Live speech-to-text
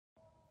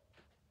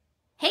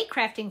Hey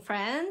crafting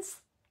friends,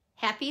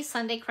 happy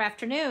Sunday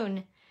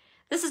crafternoon.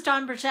 This is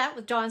Dawn Burgett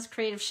with Dawn's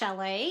Creative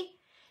Chalet,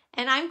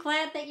 and I'm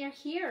glad that you're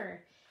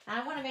here.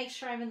 I want to make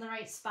sure I'm in the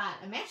right spot.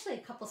 I'm actually a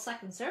couple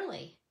seconds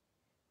early.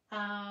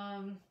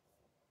 Yep,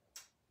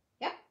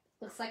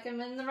 looks like I'm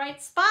in the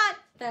right spot.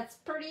 That's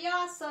pretty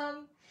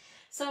awesome.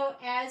 So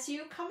as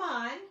you come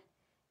on,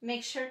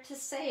 make sure to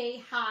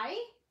say hi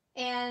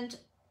and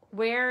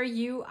where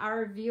you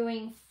are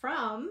viewing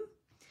from.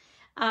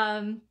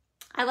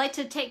 I like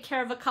to take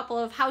care of a couple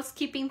of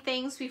housekeeping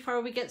things before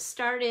we get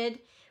started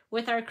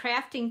with our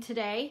crafting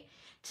today.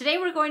 Today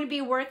we're going to be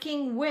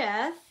working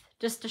with,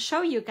 just to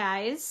show you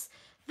guys,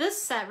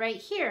 this set right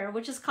here,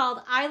 which is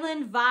called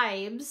Island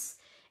Vibes,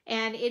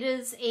 and it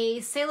is a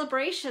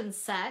celebration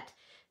set.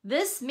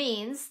 This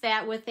means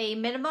that with a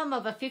minimum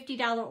of a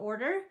 $50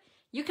 order,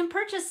 you can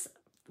purchase,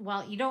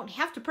 well, you don't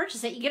have to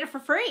purchase it, you get it for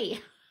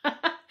free.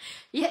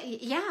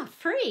 Yeah,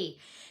 free.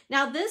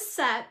 Now this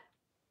set,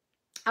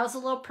 I was a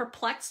little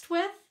perplexed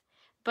with,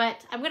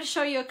 but I'm going to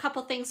show you a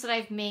couple things that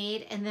I've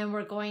made, and then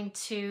we're going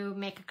to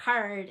make a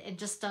card in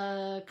just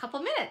a couple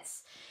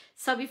minutes.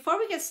 So before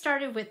we get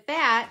started with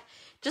that,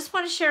 just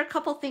want to share a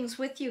couple things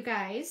with you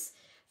guys.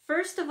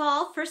 First of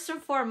all, first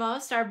and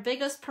foremost, our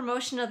biggest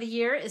promotion of the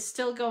year is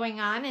still going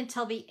on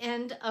until the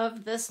end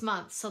of this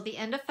month, so the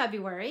end of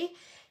February.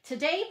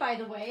 Today, by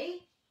the way,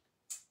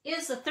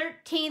 is the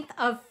 13th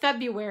of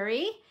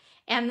February,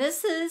 and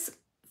this is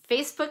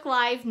Facebook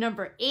Live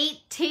number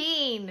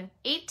 18.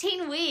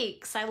 18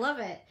 weeks. I love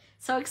it.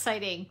 So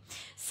exciting.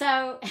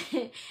 So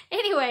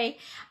anyway,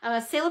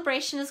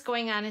 celebration is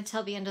going on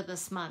until the end of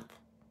this month.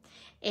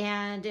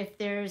 And if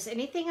there's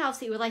anything else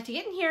that you would like to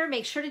get in here,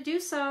 make sure to do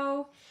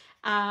so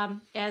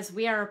as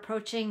we are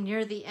approaching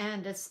near the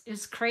end.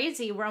 It's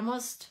crazy. We're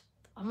almost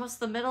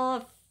the middle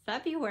of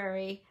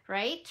February,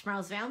 right?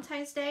 Tomorrow's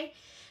Valentine's Day.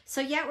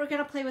 So yeah, we're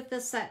going to play with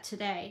this set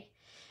today.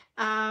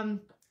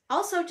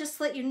 Also, just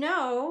to let you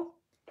know,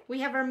 we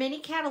have our mini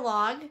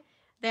catalog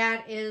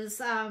that is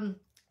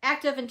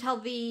active until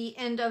the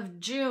end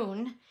of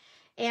June.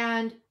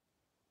 And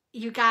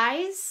you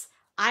guys,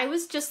 I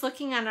was just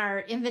looking on our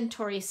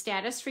inventory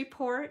status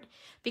report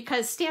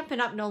because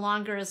Stampin' Up! No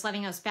longer is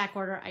letting us back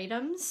order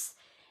items.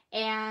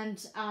 And,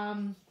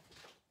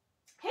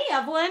 hey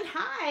Evelyn,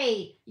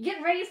 hi! You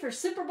getting ready for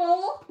Super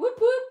Bowl?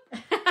 Whoop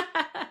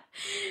whoop!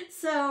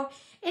 So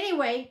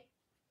anyway,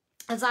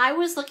 as I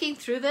was looking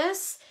through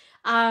this,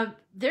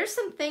 there's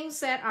some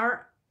things that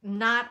are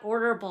not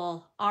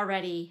orderable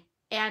already,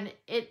 and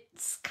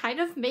it's kind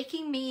of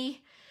making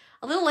me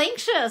a little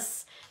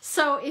anxious.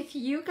 So if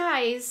you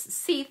guys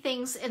see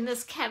things in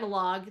this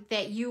catalog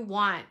that you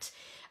want,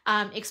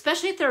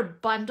 especially if they're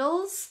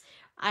bundles,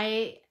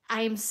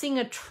 I'm seeing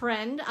a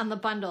trend on the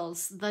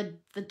bundles, the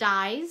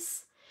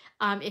dies.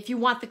 If you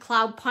want the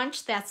Cloud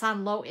Punch, that's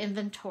on low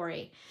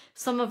inventory.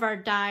 Some of our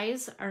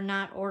dies are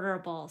not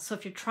orderable. So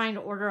if you're trying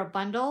to order a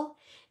bundle,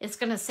 it's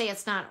going to say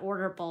it's not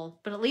orderable,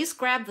 but at least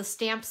grab the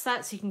stamp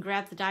set so you can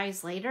grab the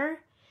dies later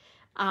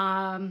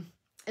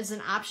is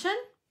an option.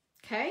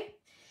 Okay.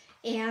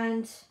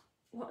 And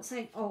what was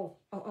I? Oh,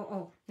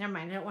 never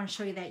mind. I don't want to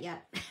show you that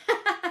yet.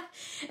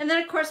 And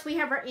then of course we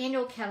have our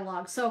annual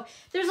catalog. So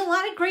there's a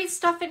lot of great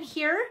stuff in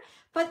here,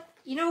 but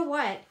you know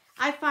what?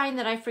 I find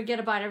that I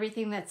forget about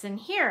everything that's in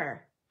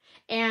here.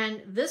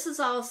 And this is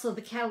also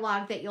the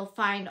catalog that you'll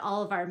find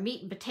all of our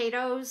meat and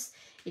potatoes,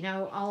 you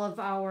know, all of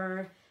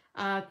our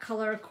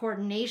color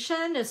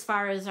coordination as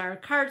far as our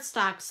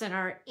cardstocks and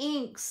our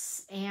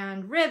inks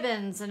and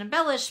ribbons and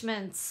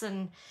embellishments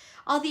and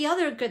all the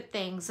other good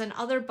things and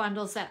other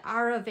bundles that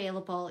are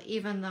available,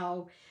 even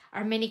though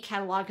our mini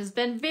catalog has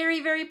been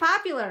very, very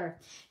popular.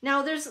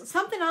 Now, there's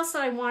something else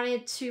that I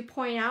wanted to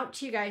point out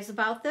to you guys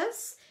about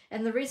this,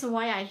 and the reason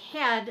why I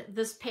had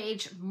this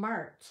page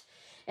marked.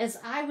 As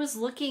I was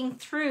looking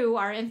through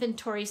our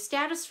inventory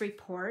status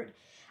report,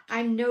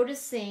 I'm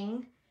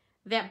noticing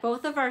that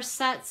both of our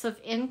sets of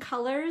in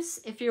colors,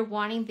 if you're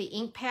wanting the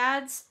ink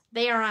pads,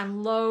 they are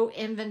on low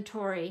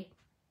inventory.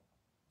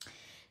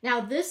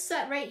 Now this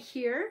set right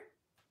here,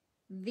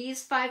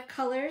 these 5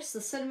 colors,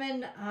 the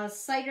Cinnamon,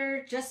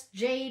 Cider, Just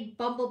Jade,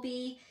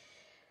 Bumblebee,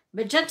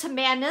 Magenta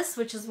Madness,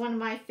 which is one of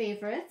my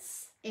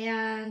favorites,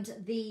 and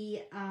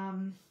the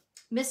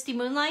Misty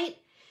Moonlight,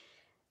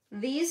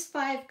 these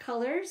 5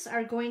 colors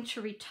are going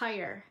to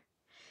retire.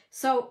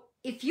 So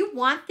if you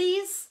want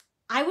these,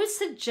 I would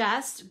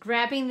suggest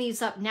grabbing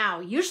these up now.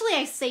 Usually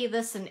I say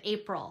this in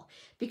April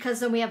because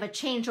then we have a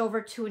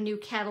changeover to a new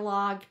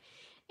catalog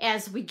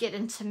as we get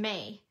into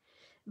May.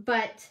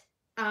 But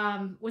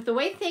with the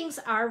way things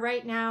are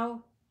right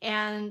now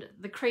and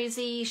the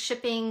crazy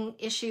shipping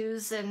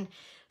issues and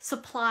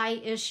supply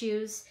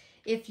issues,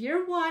 if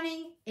you're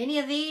wanting any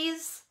of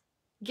these,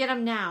 get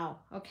them now,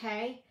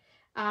 okay?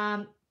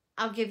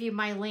 I'll give you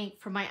my link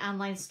for my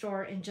online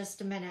store in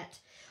just a minute.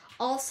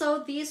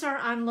 Also, these are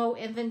on low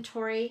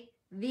inventory.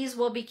 These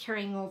will be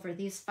carrying over,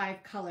 these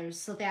 5 colors.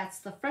 So that's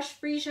the Fresh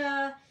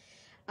Freesia,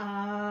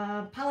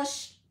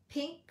 Polished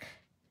Pink,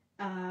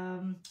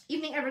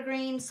 Evening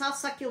Evergreen, Soft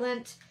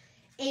Succulent,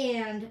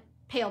 and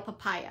Pale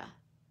Papaya.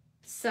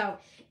 So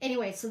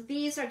anyway, so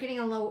these are getting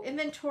a low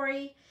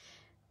inventory.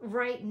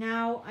 Right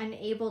now,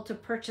 unable to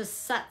purchase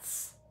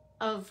sets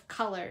of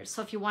colors.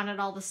 So if you wanted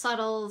all the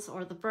subtles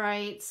or the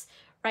brights,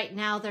 right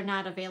now they're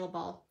not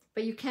available,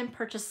 but you can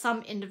purchase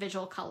some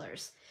individual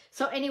colors.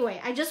 So anyway,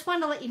 I just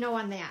wanted to let you know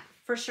on that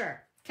for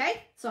sure.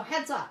 Okay, so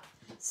heads up.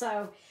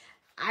 So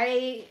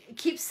I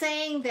keep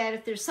saying that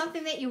if there's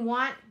something that you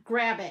want,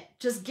 grab it.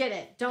 Just get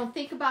it. Don't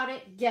think about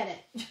it, get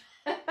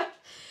it.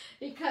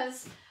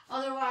 Because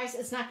otherwise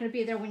it's not going to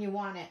be there when you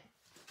want it.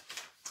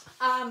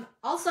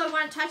 Also, I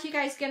want to talk to you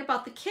guys again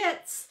about the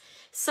kits.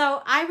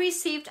 So I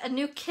received a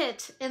new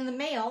kit in the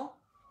mail.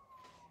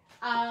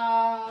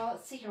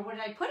 Let's see here. Where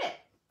did I put it?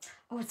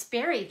 Oh, it's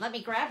buried. Let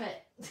me grab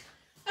it.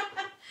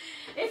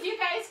 If you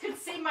guys could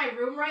see my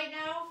room right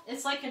now,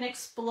 it's like an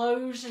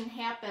explosion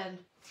happened.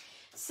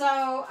 So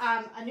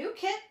a new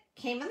kit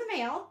came in the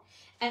mail,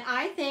 and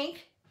I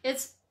think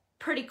it's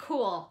pretty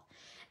cool.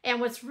 And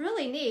what's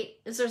really neat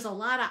is there's a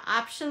lot of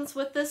options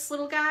with this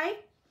little guy.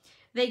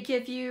 They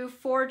give you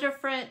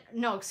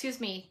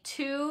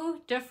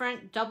two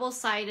different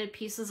double-sided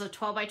pieces of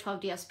 12 by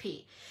 12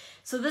 DSP.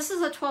 So this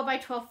is a 12 by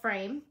 12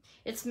 frame.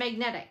 It's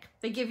magnetic.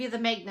 They give you the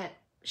magnet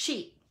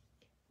sheet.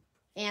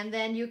 And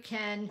then you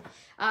can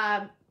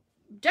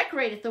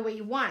decorate it the way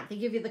you want. They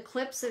give you the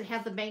clips that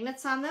have the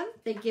magnets on them.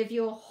 They give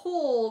you a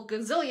whole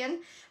gazillion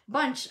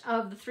bunch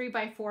of the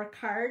 3x4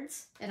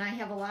 cards. And I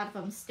have a lot of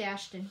them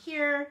stashed in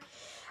here.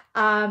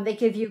 They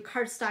give you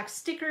cardstock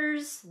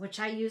stickers, which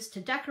I use to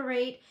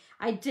decorate.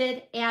 I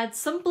did add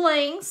some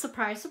bling,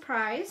 surprise,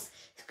 surprise,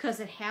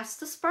 because it has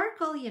to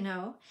sparkle, you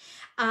know.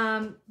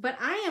 But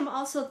I am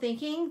also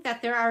thinking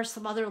that there are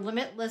some other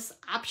limitless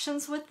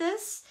options with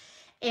this.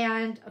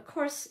 And of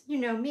course, you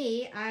know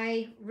me,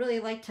 I really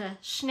like to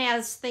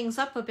snazz things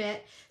up a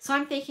bit. So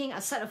I'm thinking a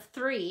set of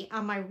 3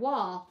 on my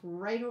wall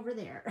right over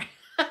there.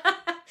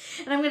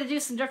 And I'm going to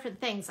do some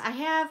different things. I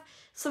have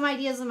some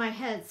ideas in my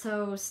head,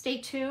 so stay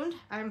tuned.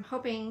 I'm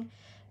hoping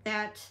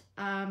that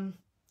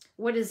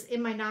what is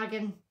in my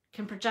noggin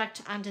can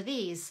project onto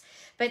these.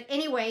 But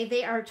anyway,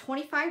 they are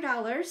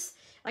 $25.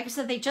 Like I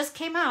said, they just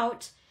came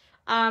out.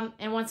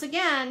 And once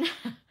again,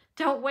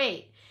 don't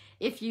wait.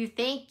 If you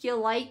think you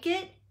like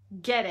it,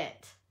 get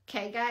it.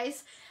 Okay,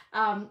 guys?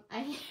 I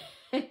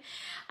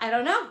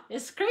don't know.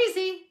 It's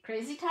crazy.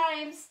 Crazy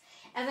times.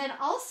 And then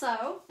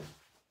also,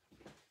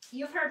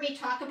 you've heard me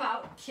talk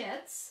about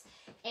kits.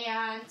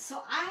 And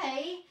so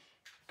I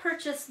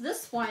purchased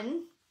this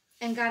one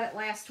and got it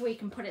last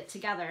week and put it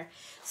together.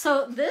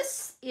 So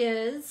this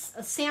is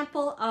a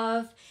sample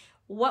of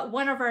what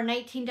one of our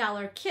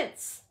 $19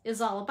 kits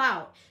is all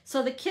about.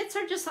 So the kits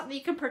are just something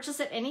you can purchase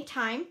at any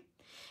time.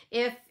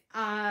 If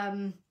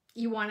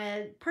you want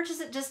to purchase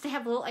it just to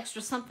have a little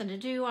extra something to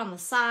do on the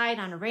side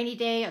on a rainy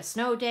day, a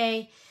snow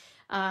day,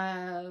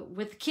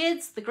 with the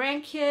kids, the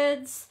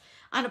grandkids,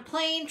 on a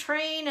plane,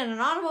 train, and an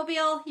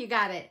automobile, you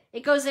got it.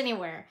 It goes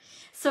anywhere.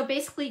 So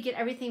basically you get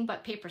everything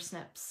but paper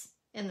snips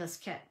in this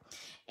kit.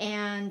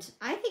 And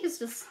I think it's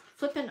just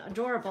flippin'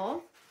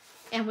 adorable.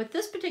 And with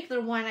this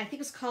particular one, I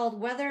think it's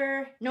called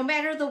No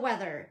Matter the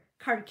Weather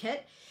card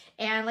kit.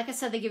 And like I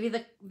said, they give you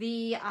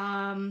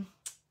the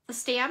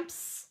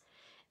stamps,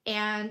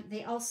 and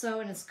they also,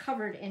 and it's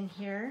covered in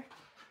here,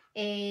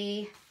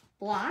 a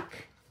block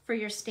for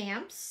your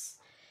stamps.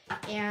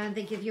 And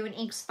they give you an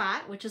ink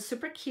spot, which is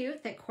super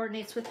cute, that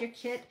coordinates with your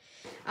kit.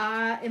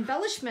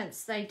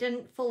 Embellishments that I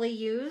didn't fully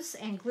use,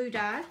 and glue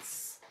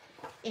dots.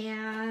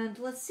 And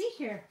let's see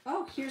here.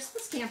 Oh, here's the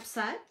stamp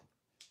set.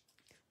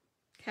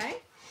 Okay.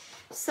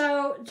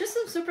 So just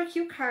some super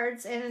cute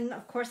cards, and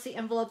of course the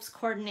envelopes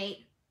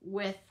coordinate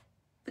with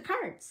the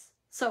cards.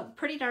 So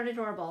pretty darn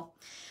adorable.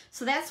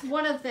 So that's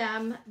one of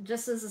them,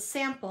 just as a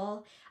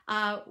sample,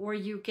 where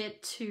you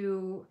get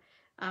to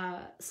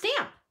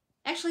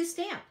actually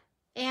stamp.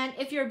 And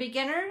if you're a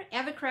beginner,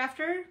 avid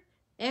crafter,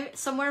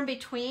 somewhere in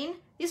between,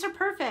 these are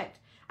perfect.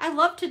 I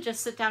love to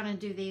just sit down and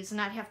do these and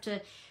not have to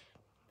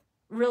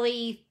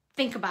really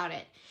think about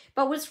it.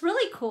 But what's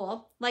really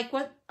cool, like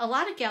what a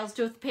lot of gals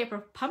do with the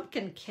paper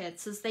pumpkin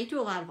kits, is they do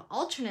a lot of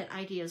alternate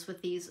ideas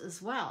with these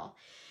as well.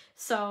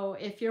 So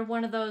if you're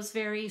one of those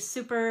very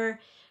super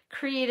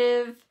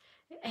creative,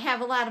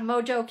 have a lot of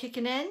mojo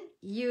kicking in,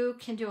 you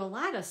can do a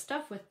lot of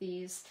stuff with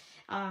these.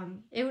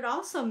 It would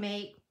also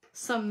make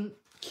some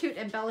cute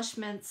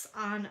embellishments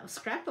on a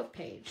scrapbook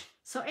page.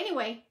 So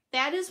anyway,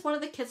 that is one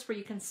of the kits where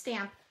you can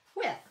stamp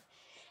with.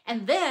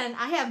 And then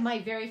I have my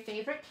very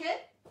favorite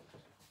kit.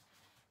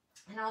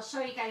 And I'll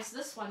show you guys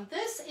this one.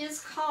 This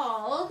is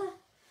called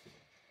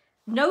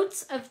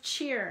Notes of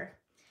Cheer.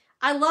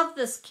 I love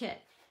this kit.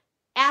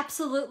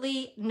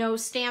 Absolutely no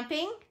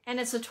stamping,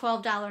 and it's a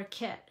 $12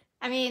 kit.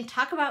 I mean,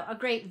 talk about a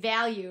great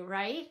value,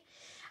 right?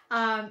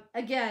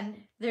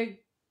 Again, they're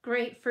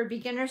great for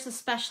beginners,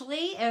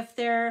 especially if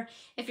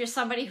you're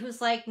somebody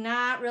who's like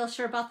not real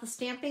sure about the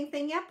stamping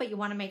thing yet, but you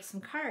want to make some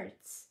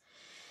cards.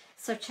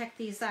 So check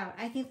these out.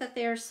 I think that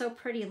they're so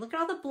pretty. Look at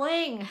all the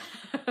bling.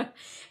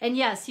 And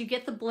yes, you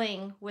get the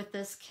bling with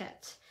this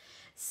kit.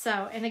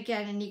 So, and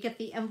again, and you get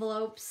the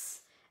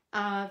envelopes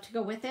to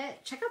go with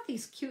it. Check out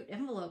these cute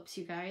envelopes,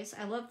 you guys.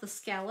 I love the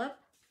scallop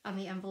on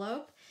the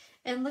envelope.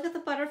 And look at the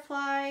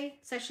butterfly.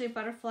 It's actually a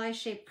butterfly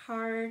shaped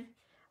card.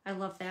 I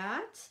love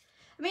that.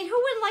 I mean,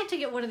 who wouldn't like to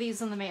get one of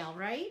these in the mail,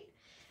 right?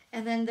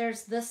 And then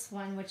there's this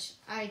one, which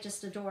I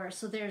just adore.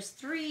 So there's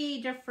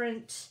 3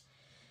 different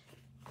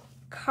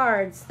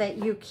cards that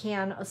you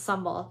can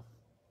assemble.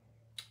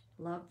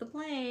 Love the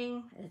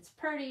bling. It's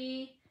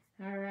pretty.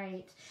 All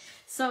right.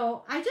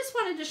 So I just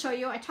wanted to show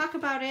you. I talk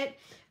about it,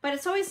 but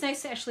it's always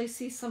nice to actually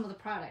see some of the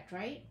product,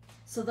 right?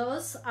 So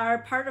those are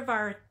part of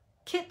our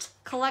kit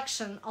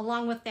collection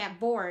along with that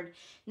board.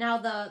 Now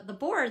the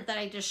board that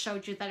I just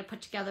showed you that I put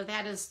together,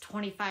 that is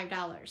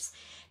 $25.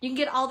 You can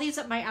get all these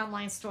at my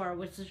online store,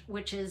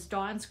 which is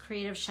Dawn's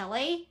Creative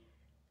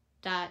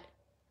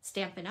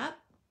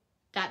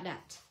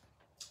Chalet.stampinup.net.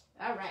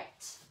 All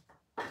right.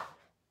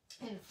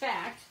 In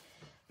fact,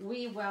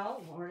 we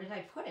will, where did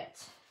I put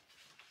it?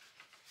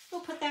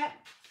 We'll put that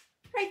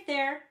right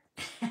there.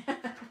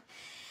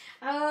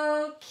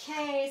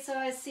 Okay, so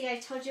let's see, I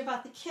told you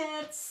about the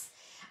kits.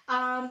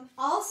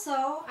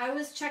 Also, I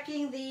was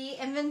checking the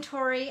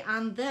inventory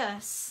on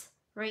this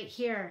right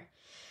here.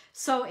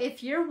 So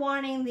if you're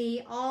wanting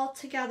the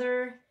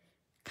all-together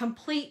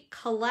complete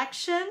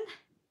collection,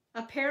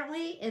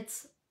 apparently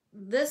it's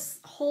this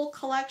whole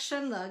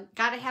collection, the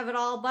Gotta Have It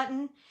All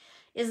button,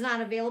 is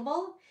not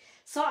available.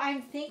 So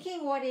I'm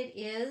thinking what it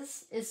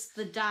is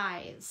the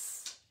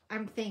dies.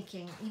 I'm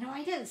thinking, you know,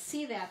 I didn't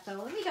see that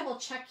though. Let me double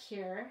check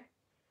here.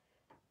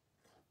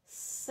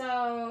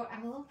 So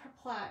I'm a little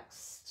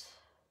perplexed.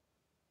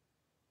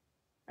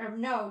 Or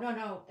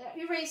no.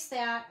 Erase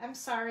that. I'm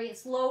sorry.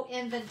 It's low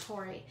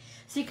inventory.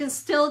 So you can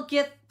still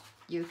get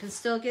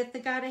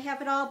the Gotta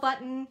Have It All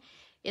button.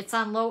 It's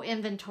on low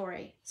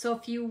inventory. So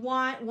if you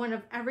want one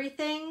of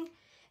everything,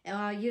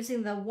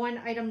 using the one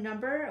item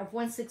number of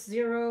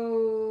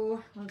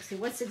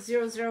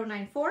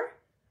 160094.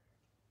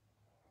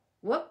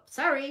 Whoop,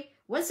 sorry,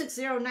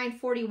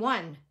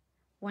 160941.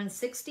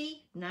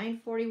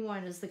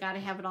 160,941 is the Gotta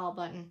Have It All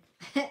button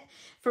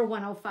for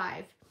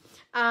 105.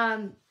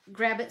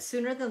 Grab it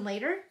sooner than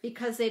later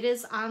because it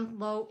is on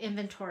low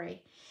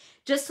inventory.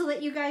 Just to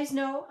let you guys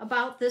know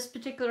about this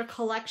particular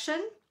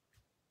collection,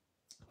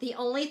 the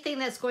only thing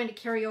that's going to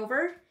carry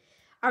over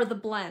are the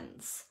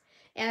blends.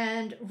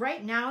 And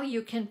right now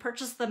you can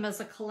purchase them as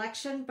a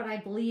collection, but I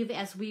believe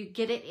as we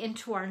get it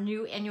into our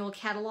new annual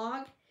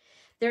catalog,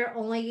 they're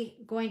only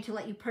going to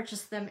let you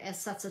purchase them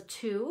as sets of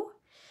 2.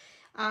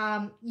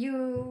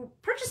 You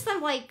purchase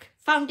them like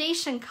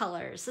foundation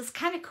colors. It's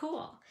kind of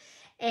cool.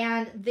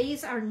 And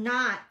these are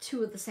not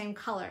 2 of the same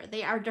color.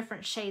 They are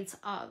different shades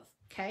of,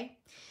 okay?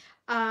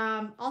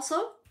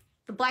 Also,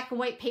 the black and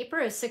white paper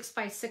is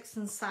 6x6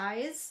 in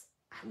size.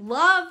 I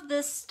love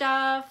this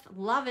stuff,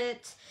 love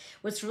it.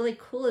 What's really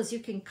cool is you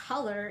can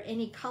color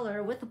any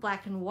color with the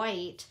black and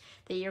white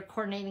that you're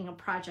coordinating a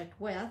project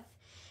with.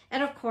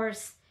 And of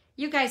course,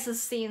 you guys have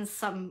seen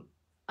some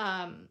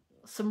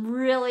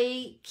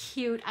really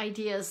cute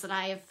ideas that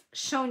I have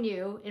shown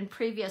you in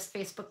previous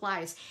Facebook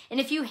Lives.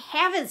 And if you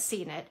haven't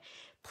seen it,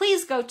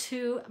 please go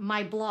to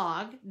my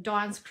blog,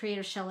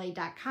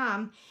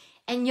 dawnscreativechalet.com,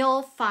 and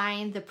you'll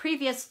find the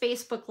previous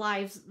Facebook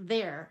Lives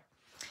there.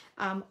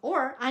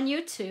 Or on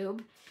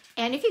YouTube.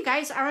 And if you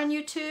guys are on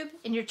YouTube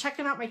and you're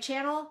checking out my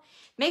channel,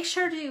 make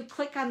sure to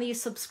click on the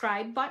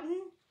subscribe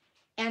button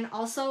and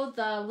also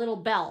the little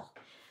bell.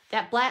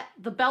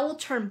 The bell will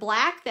turn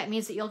black. That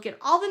means that you'll get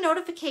all the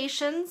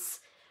notifications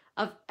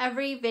of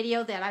every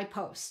video that I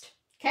post.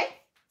 Okay?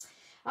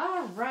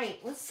 All right,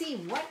 let's see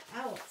what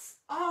else.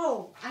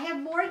 Oh, I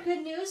have more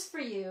good news for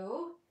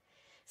you.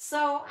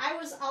 So I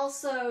was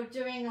also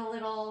doing a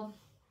little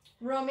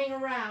roaming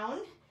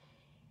around,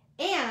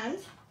 and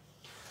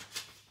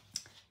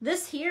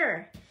this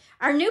here,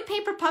 our new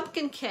paper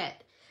pumpkin kit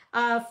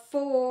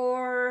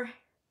for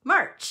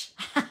March.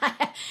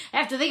 I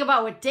have to think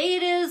about what day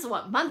it is,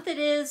 what month it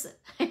is,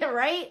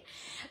 right?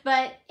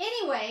 But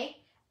anyway,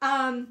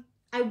 I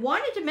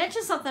wanted to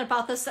mention something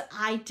about this that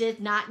I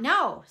did not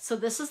know. So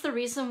this is the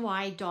reason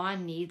why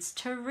Dawn needs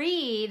to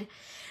read.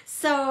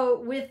 So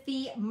with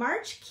the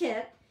March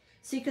kit,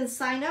 so you can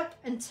sign up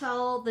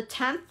until the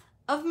 10th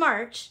of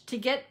March to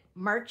get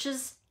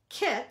March's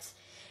kit.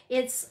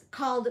 It's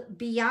called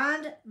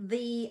Beyond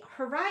the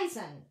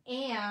Horizon.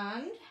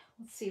 And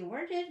let's see,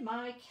 where did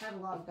my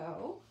catalog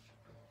go?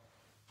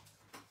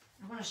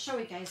 I want to show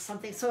you guys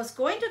something. So it's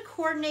going to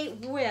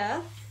coordinate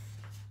with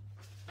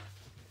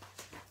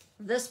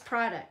this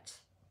product.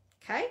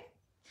 Okay?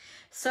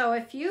 So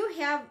if you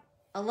have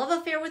a love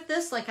affair with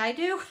this like I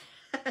do,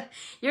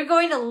 you're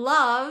going to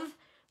love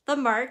the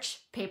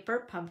March Paper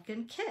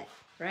Pumpkin Kit,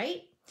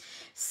 right?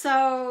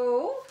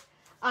 So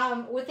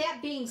with that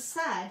being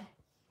said,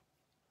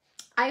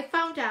 I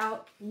found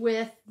out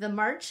with the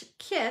March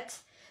kit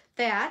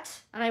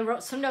that, and I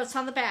wrote some notes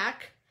on the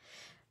back,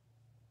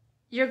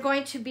 you're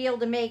going to be able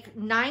to make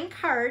 9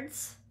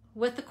 cards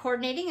with the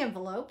coordinating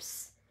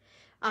envelopes,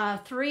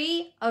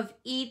 3 of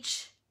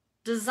each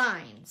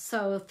design.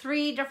 So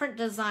 3 different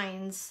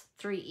designs,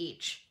 3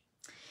 each.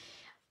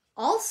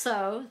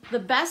 Also, the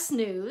best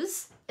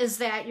news is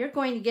that you're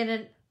going to get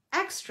an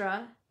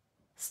extra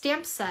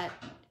stamp set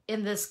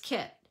in this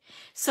kit.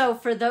 So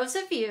for those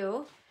of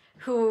you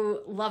who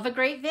love a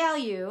great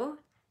value,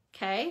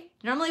 okay,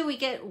 normally we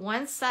get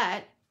one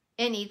set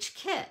in each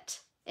kit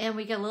and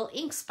we get a little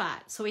ink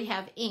spot. So we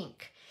have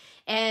ink.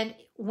 And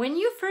when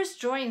you first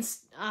join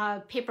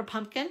Paper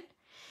Pumpkin,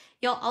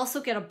 you'll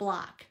also get a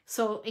block.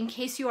 So in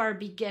case you are a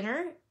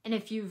beginner and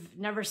if you've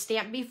never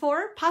stamped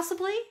before,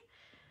 possibly,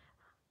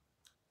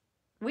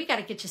 we got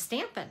to get you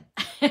stamping.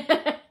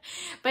 But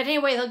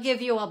anyway, they'll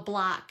give you a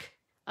block,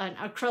 an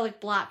acrylic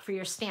block for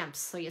your stamps.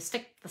 So you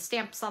stick the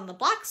stamps on the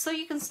block so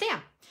you can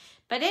stamp.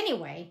 But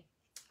anyway,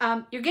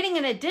 you're getting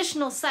an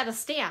additional set of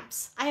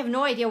stamps. I have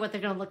no idea what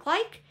they're going to look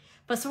like,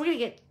 but so we're going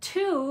to get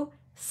 2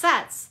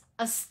 sets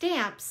of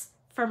stamps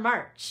for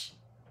March.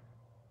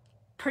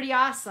 Pretty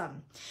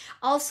awesome.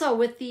 Also,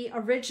 with the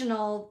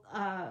original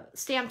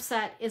stamp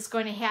set is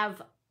going to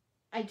have,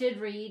 I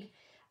did read,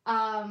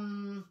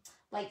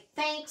 like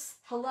thanks,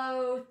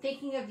 hello,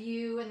 thinking of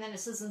you, and then it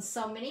says and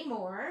so many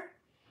more.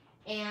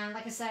 And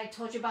like I said, I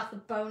told you about the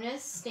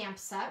bonus stamp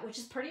set, which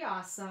is pretty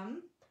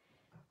awesome.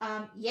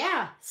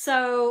 Yeah,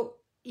 so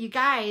you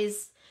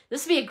guys,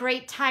 this would be a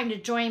great time to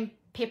join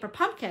Paper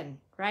Pumpkin,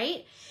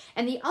 right?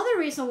 And the other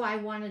reason why I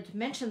wanted to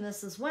mention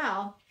this as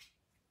well,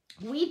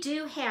 we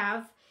do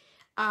have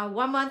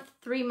 1 month,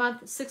 3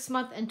 month, 6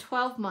 month, and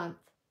 12 month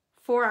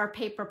for our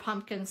Paper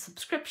Pumpkin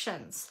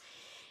subscriptions.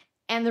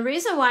 And the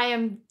reason why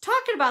I'm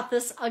talking about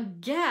this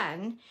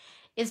again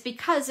is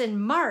because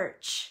in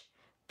March,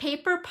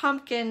 Paper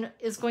Pumpkin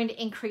is going to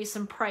increase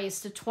in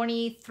price to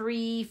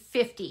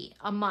 $23.50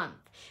 a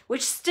month,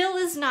 which still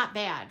is not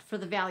bad for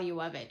the value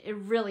of it. It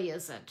really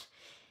isn't.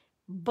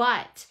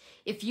 But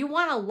if you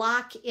want to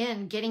lock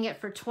in getting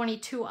it for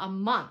 $22 a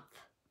month,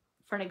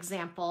 for an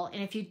example,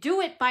 and if you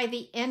do it by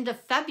the end of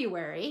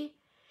February,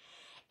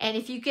 and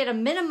if you get a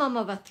minimum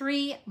of a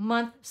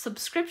 3-month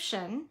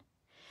subscription,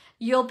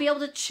 you'll be able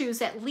to choose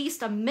at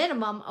least a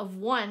minimum of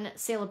 1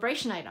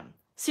 celebration item.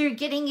 So you're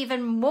getting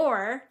even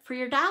more for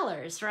your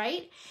dollars,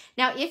 right?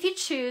 Now, if you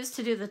choose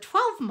to do the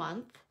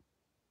 12-month,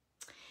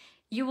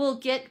 you will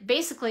get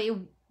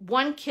basically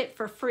 1 kit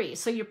for free.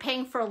 So you're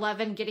paying for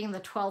 11, getting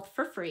the 12th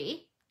for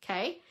free,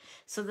 okay?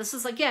 So this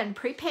is, again,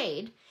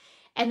 prepaid.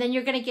 And then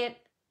you're going to get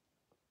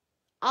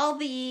all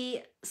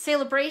the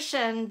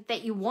celebration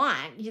that you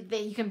want,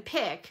 that you can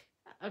pick,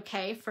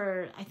 okay,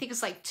 for, I think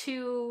it's like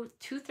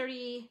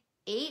 $238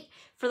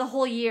 for the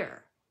whole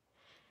year,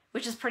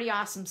 which is pretty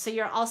awesome. So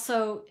you're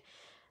also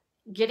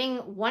getting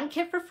 1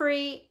 kit for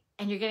free,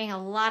 and you're getting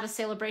a lot of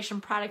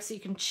celebration products that you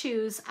can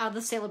choose out of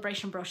the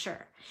celebration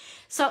brochure.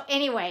 So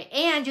anyway,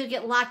 and you'll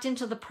get locked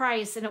into the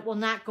price and it will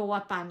not go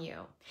up on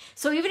you.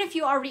 So even if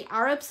you already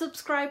are a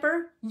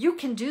subscriber, you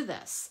can do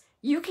this.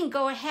 You can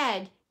go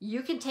ahead,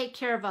 you can take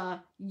care of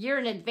a year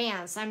in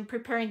advance. I'm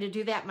preparing to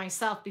do that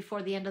myself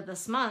before the end of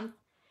this month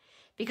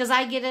because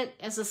I get it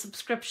as a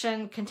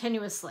subscription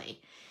continuously.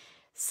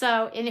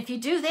 So, and if you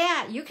do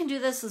that, you can do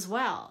this as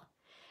well.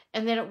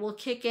 And then it will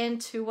kick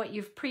into what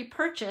you've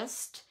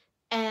pre-purchased.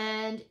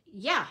 And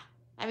yeah,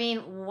 I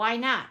mean, why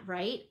not,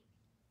 right?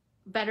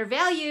 Better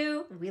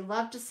value. We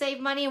love to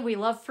save money and we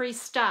love free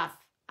stuff.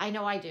 I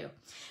know I do.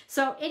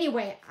 So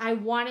anyway, I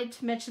wanted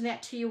to mention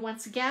that to you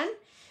once again,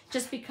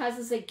 just because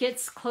as it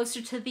gets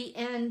closer to the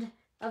end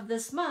of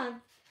this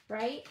month,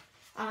 right?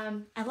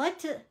 I like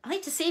to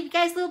save you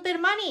guys a little bit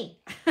of money.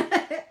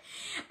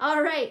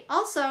 All right.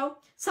 Also,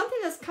 something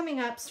that's coming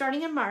up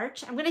starting in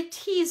March, I'm going to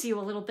tease you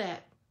a little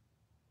bit.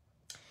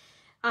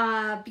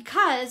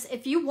 Because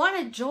if you want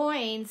to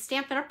join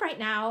Stampin' Up! Right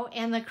now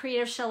and the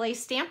Creative Chalet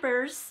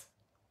Stampers,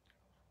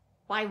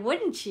 why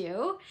wouldn't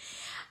you?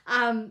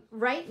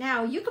 Right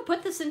now, you could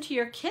put this into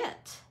your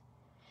kit.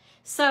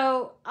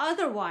 So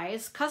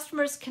otherwise,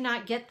 customers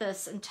cannot get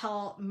this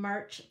until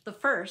March the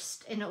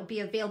 1st, and it will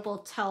be available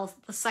till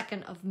the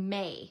 2nd of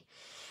May.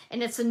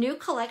 And it's a new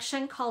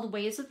collection called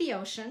Waves of the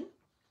Ocean.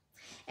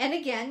 And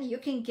again, you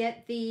can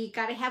get the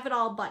Gotta Have It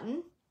All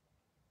button,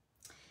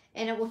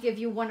 and it will give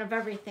you one of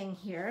everything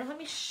here. Let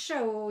me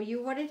show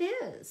you what it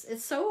is.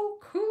 It's so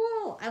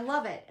cool. I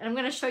love it. And I'm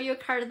going to show you a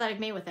card that I've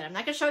made with it. I'm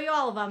not going to show you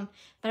all of them,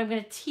 but I'm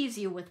going to tease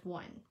you with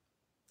one.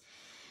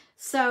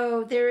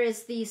 So there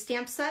is the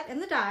stamp set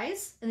and the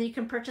dies, and then you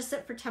can purchase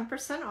it for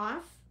 10%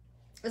 off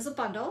as a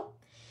bundle.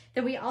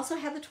 Then we also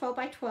have the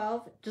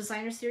 12x12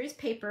 Designer Series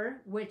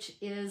paper, which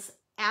is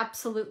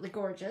absolutely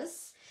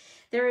gorgeous.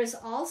 There is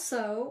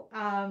also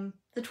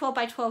the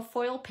 12x12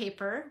 foil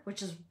paper,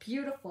 which is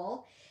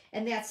beautiful,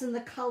 and that's in the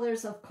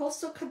colors of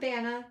Coastal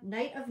Cabana,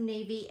 Night of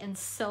Navy, and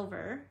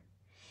Silver.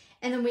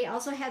 And then we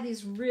also have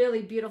these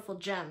really beautiful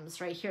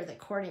gems right here that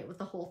coordinate with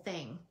the whole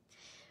thing.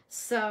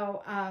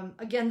 So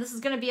again, this is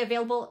going to be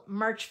available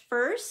March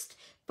 1st,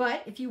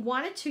 but if you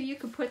wanted to, you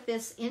could put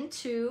this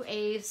into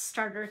a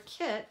starter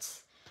kit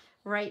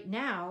right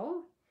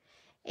now.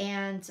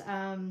 And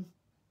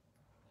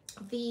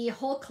the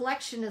whole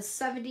collection is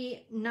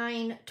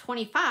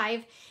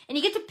 $79.25, and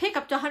you get to pick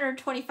up to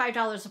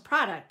 $125 a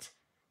product,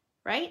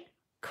 right?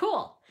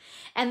 Cool.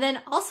 And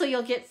then also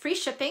you'll get free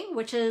shipping,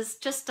 which is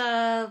just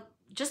above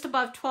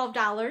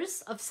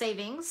 $12 of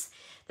savings.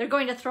 They're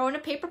going to throw in a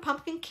paper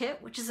pumpkin kit,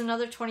 which is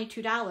another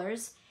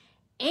 $22.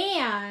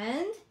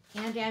 And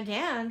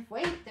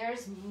wait,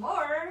 there's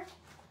more.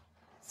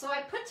 So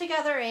I put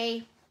together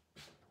a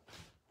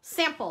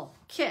sample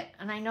kit,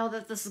 and I know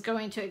that this is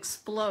going to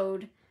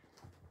explode.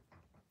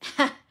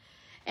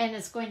 And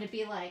it's going to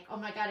be like, oh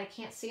my God, I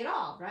can't see it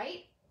all,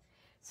 right?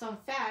 So in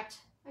fact,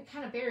 I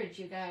kind of buried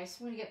you guys.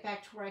 I'm going to get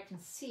back to where I can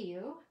see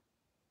you.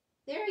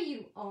 There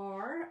you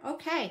are.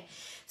 Okay.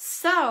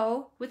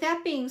 So with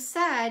that being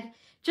said,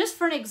 just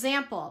for an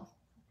example,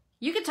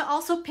 you get to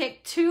also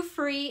pick 2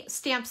 free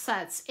stamp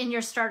sets in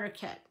your starter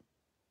kit.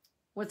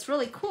 What's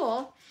really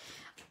cool,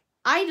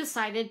 I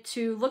decided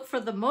to look for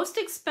the most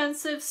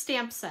expensive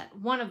stamp set,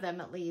 one of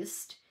them at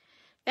least,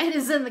 that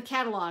is in the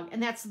catalog,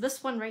 and that's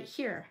this one right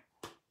here.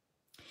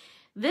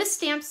 This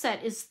stamp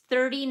set is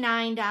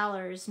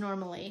 $39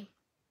 normally.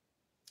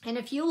 And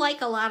if you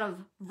like a lot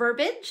of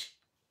verbiage,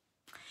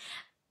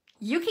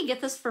 you can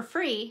get this for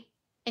free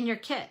in your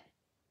kit.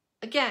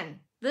 Again,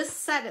 this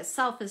set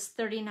itself is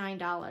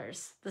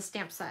 $39, the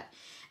stamp set.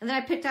 And then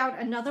I picked out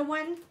another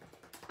one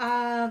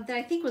that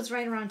I think was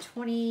right around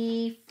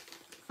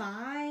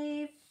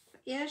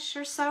 $25-ish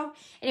or so.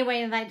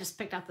 Anyway, and I just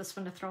picked out this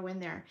one to throw in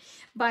there.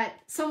 But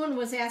someone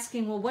was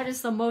asking, well, what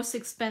is the most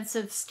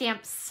expensive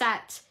stamp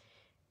set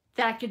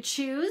that I could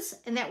choose?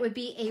 And that would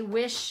be a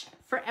Wish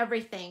for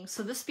Everything.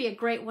 So this would be a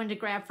great one to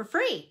grab for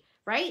free,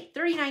 right?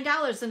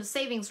 $39 in a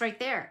savings right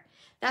there.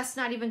 That's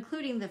not even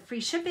including the free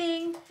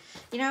shipping,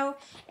 you know,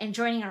 and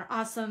joining our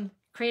awesome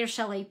Creator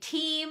Chalet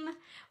team.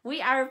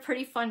 We are a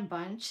pretty fun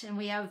bunch, and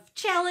we have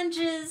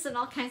challenges and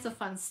all kinds of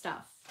fun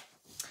stuff.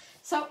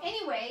 So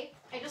anyway,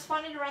 I just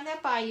wanted to run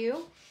that by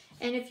you.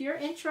 And if you're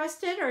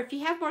interested, or if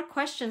you have more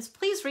questions,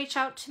 please reach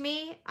out to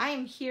me. I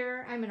am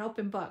here. I'm an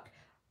open book.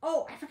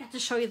 Oh, I forgot to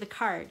show you the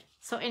card.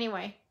 So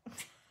anyway.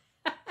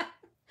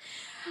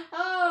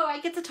 Oh, I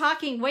get to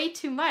talking way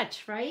too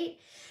much, right?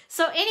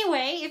 So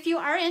anyway, if you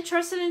are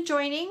interested in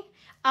joining,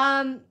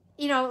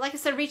 you know, like I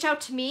said, reach out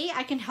to me.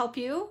 I can help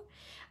you.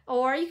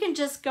 Or you can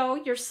just go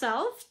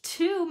yourself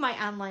to my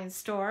online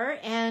store,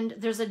 and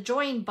there's a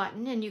join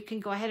button, and you can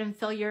go ahead and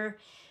fill your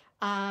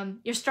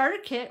starter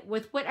kit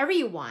with whatever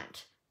you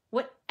want.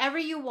 Whatever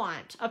you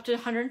want, up to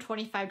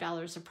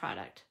 $125 a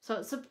product.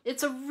 So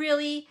it's a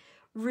really,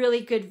 really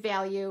good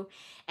value.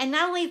 And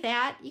not only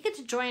that, you get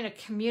to join a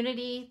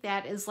community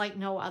that is like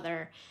no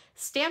other.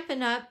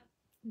 Stampin' Up!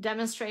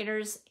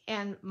 Demonstrators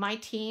and my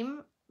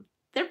team,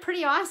 they're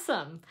pretty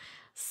awesome.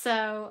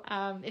 So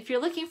if you're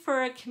looking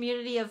for a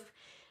community of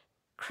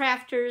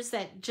crafters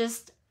that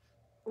just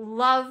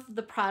love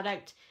the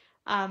product,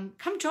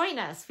 come join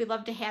us. We'd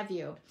love to have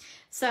you.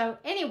 So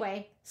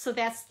anyway, so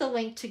that's the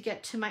link to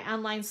get to my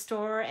online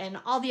store and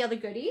all the other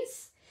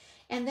goodies.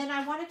 And then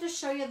I wanted to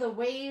show you the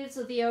Waves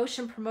of the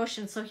Ocean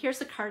promotion. So here's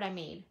the card I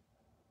made.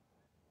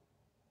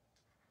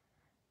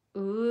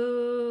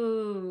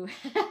 Ooh,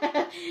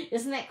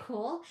 isn't that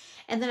cool?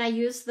 And then I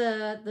used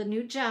the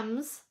new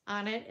gems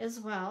on it as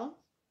well.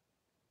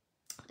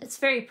 It's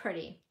very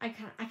pretty. I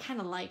kind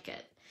of like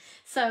it.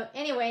 So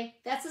anyway,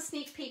 that's a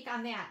sneak peek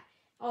on that.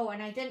 Oh,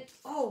 and I didn't,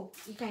 oh,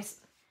 you guys,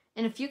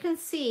 and if you can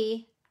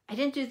see, I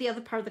didn't do the other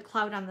part of the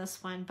cloud on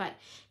this one, but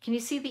can you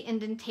see the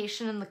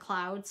indentation in the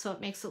cloud? So it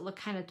makes it look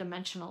kind of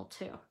dimensional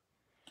too.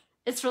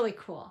 It's really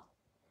cool.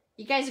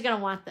 You guys are going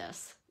to want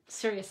this.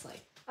 Seriously.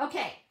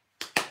 Okay.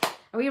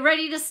 Are we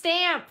ready to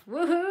stamp?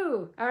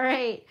 Woohoo! All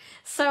right.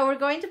 So we're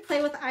going to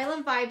play with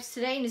Island Vibes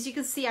today. And as you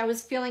can see, I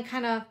was feeling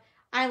kind of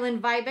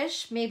island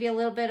vibe-ish, maybe a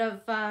little bit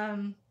of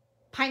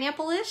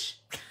pineapple-ish.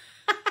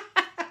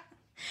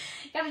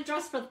 Got to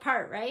dress for the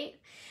part, right?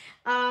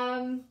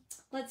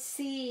 Let's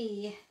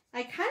see.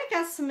 I kind of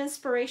got some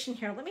inspiration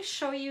here. Let me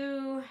show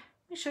you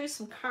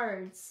some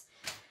cards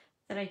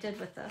that I did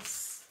with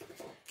this.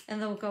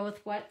 And then we'll go with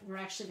what we're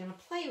actually going to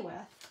play with.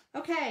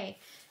 Okay.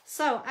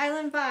 So,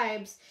 Island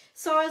Vibes.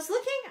 So, I was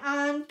looking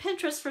on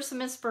Pinterest for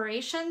some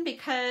inspiration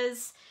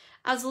because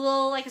I was a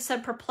little, like I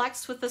said,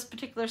 perplexed with this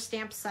particular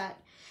stamp set.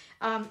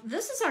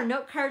 This is our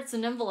note cards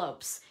and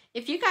envelopes.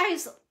 If you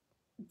guys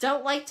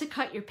don't like to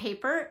cut your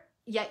paper,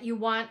 yet you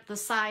want the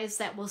size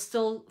that will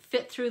still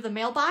fit through the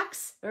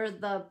mailbox or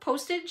the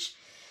postage,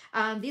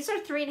 these are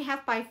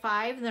 3.5 by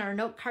 5, and there are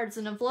note cards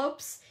and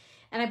envelopes.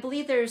 And I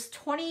believe there's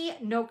 20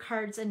 note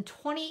cards and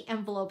 20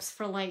 envelopes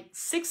for like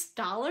 $6,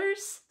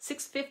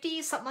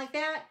 $6.50, something like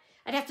that.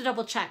 I'd have to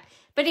double check.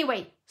 But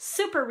anyway,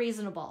 super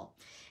reasonable.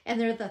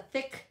 And they're the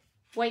thick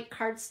white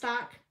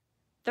cardstock.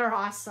 They're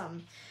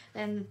awesome.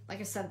 And like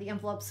I said, the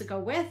envelopes to go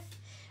with.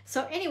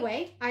 So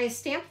anyway, I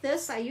stamped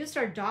this. I used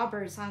our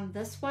daubers on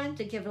this one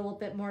to give it a little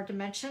bit more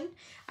dimension.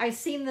 I've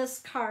seen this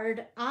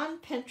card on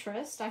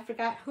Pinterest. I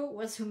forgot who it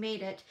was who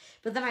made it,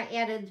 but then I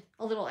added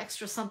a little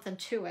extra something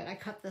to it. I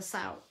cut this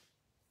out.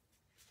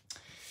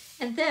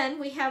 And then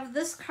we have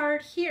this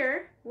card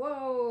here.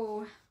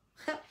 Whoa,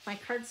 my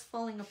card's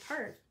falling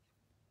apart.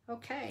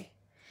 Okay.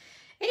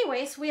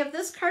 Anyways, we have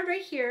this card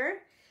right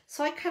here.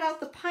 So I cut out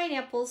the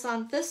pineapples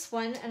on this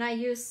one, and I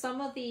used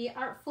some of the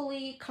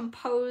Artfully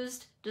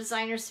Composed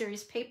Designer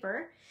Series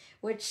paper,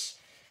 which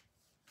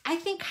I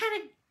think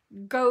kind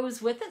of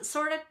goes with it,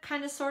 sort of,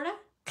 kind of, sort of.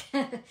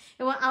 And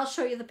I'll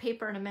show you the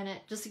paper in a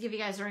minute, just to give you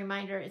guys a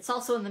reminder. It's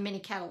also in the mini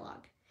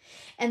catalog.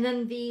 And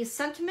then the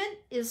sentiment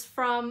is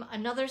from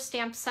another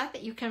stamp set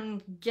that you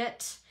can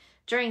get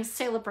during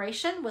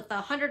Celebration with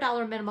a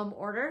 $100 minimum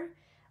order.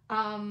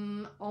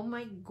 Oh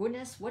my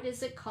goodness, what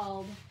is it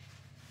called?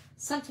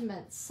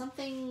 Sentiments,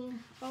 something,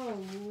 oh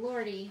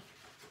lordy.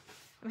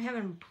 I'm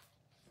having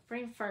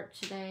brain fart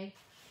today.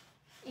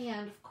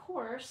 And of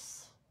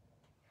course,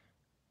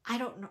 I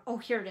don't know, oh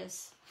here it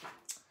is.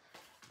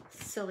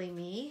 Silly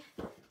me.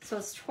 So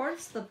it's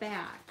towards the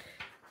back.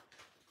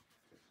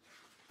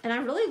 And I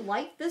really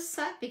like this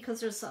set because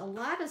there's a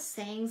lot of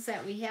sayings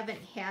that we haven't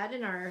had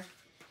in our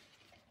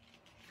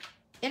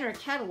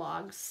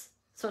catalogs.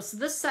 So it's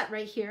this set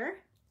right here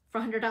for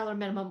 $100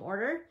 minimum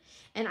order.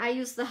 And I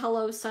used the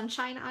Hello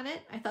Sunshine on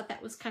it. I thought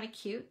that was kind of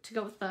cute to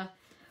go with the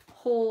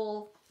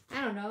whole,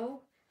 I don't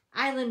know,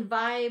 island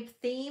vibe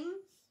theme.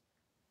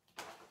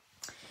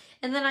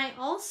 And then I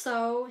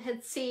also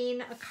had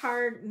seen a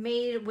card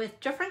made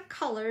with different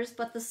colors,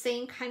 but the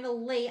same kind of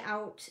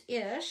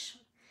layout-ish.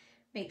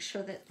 Make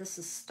sure that this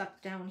is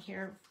stuck down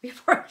here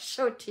before I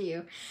show it to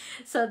you.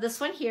 So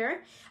this one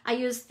here, I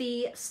used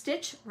the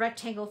Stitch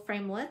rectangle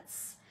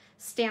framelits,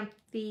 stamped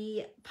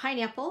the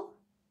pineapple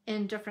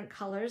in different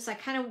colors. I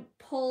kind of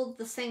pulled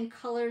the same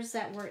colors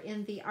that were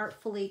in the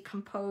Artfully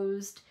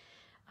Composed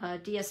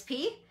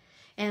DSP.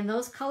 And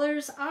those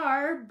colors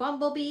are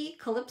Bumblebee,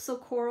 Calypso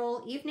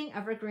Coral, Evening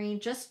Evergreen,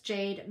 Just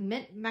Jade,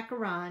 Mint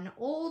Macaron,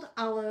 Old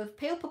Olive,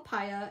 Pale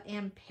Papaya,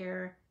 and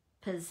Pear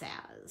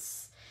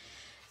Pizzazz.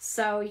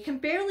 So you can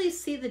barely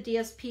see the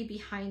DSP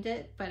behind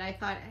it, but I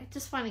thought I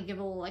just want to give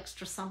a little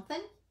extra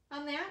something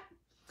on that.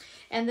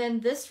 And then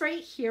this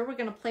right here we're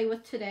going to play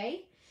with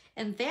today,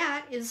 and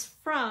that is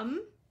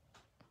from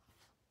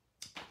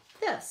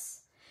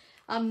this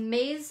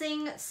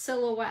Amazing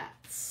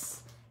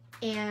Silhouettes.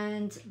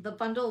 And the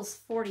bundle is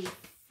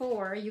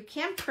 44. You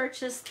can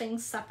purchase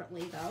things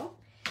separately though.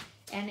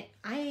 And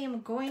I am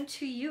going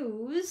to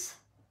use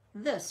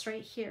this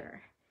right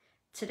here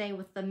today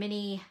with the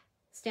mini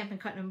Stampin'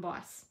 Cut and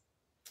Emboss.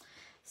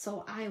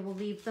 So I will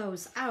leave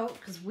those out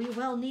because we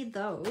will need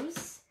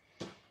those.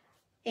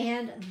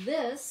 And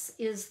this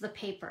is the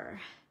paper,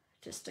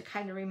 just to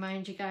kind of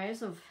remind you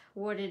guys of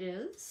what it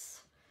is.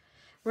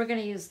 We're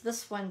going to use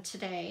this one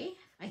today,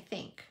 I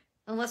think,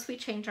 unless we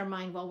change our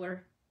mind while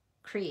we're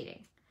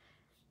creating,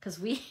 because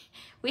we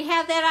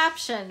have that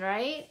option,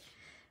 right?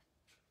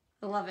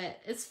 I love it.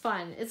 It's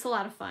fun. It's a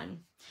lot of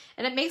fun.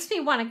 And it makes me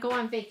want to go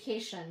on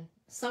vacation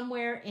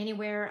somewhere,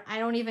 anywhere. I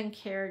don't even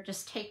care.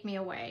 Just take me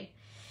away.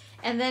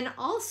 And then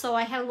also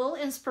I had a little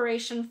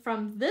inspiration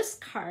from this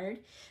card.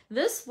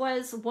 This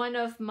was one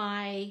of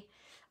my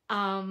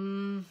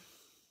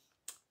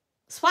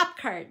swap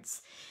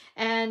cards.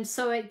 And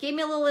so it gave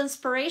me a little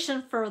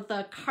inspiration for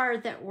the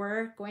card that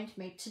we're going to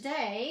make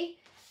today,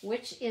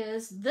 which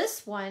is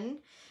this one.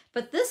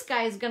 But this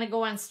guy is going to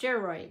go on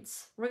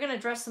steroids. We're going to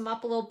dress him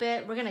up a little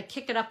bit. We're going to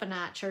kick it up a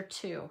notch or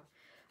two.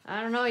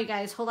 I don't know, you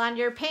guys. Hold on to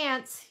your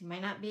pants. You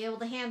might not be able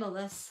to handle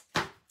this.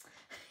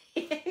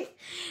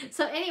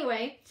 So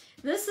anyway,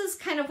 this is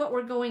kind of what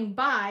we're going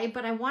by,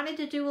 but I wanted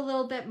to do a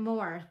little bit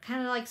more.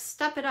 Kind of like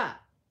step it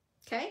up.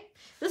 Okay?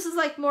 This is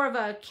like more of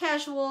a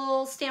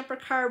casual stamper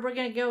card. We're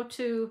going to go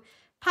to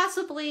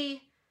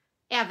possibly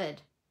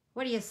Avid.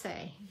 What do you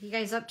say? You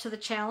guys up to the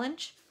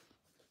challenge?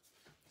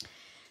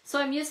 So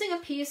I'm using a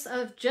piece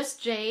of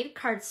Just Jade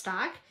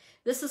cardstock.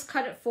 This is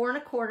cut at 4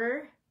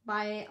 1/4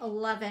 by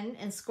 11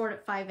 and scored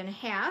at 5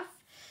 1/2.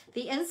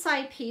 The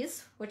inside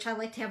piece, which I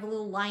like to have a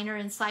little liner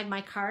inside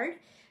my card,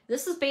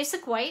 this is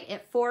basic white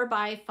at 4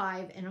 by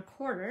 5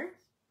 1/4.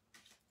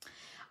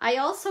 I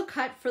also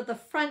cut for the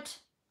front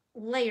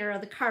layer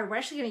of the card. We're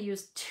actually going to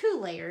use 2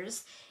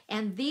 layers,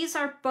 and these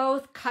are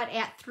both cut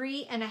at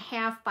 3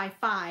 1/2 by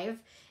 5,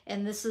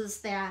 and this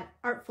is that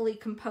Artfully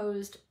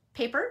Composed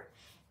paper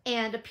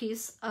and a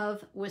piece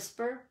of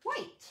Whisper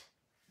White.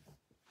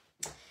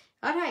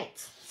 All right,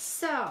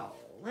 so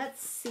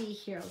let's see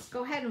here. Let's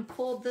go ahead and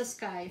fold this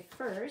guy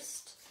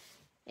first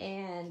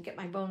and get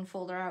my bone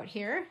folder out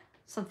here.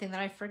 Something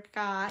that I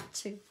forgot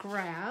to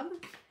grab.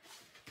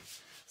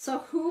 So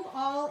who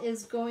all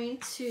is going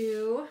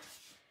to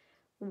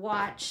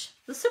watch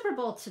the Super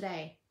Bowl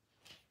today?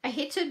 I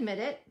hate to admit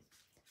it,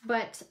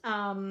 but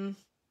I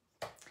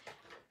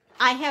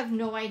have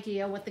no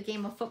idea what the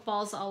game of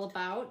football is all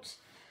about,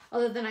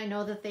 other than I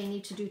know that they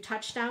need to do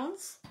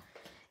touchdowns.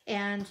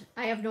 And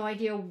I have no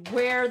idea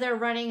where they're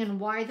running and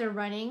why they're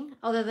running,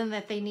 other than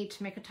that they need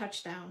to make a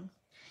touchdown.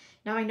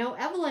 Now, I know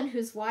Evelyn,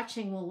 who's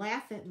watching, will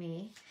laugh at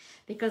me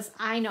because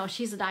I know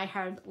she's a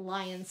diehard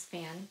Lions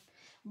fan.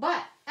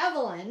 But,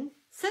 Evelyn,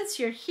 since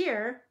you're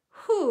here,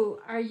 who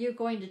are you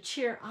going to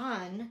cheer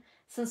on?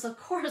 Since, of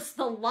course,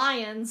 the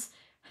Lions,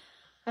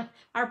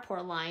 our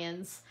poor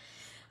Lions,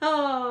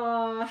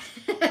 oh,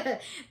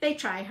 they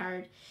try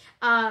hard.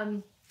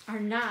 are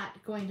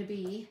not going to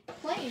be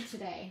playing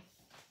today.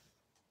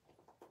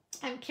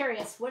 I'm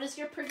curious, what is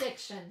your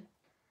prediction?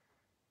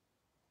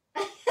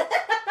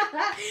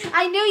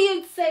 I knew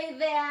you'd say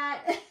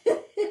that.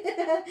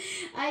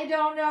 I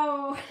don't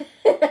know.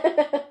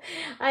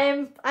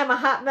 I'm a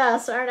hot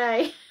mess, aren't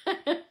I?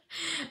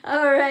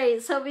 All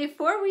right, so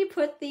before we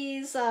put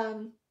these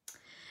our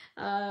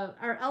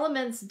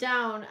elements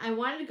down, I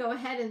wanted to go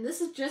ahead, and this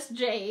is just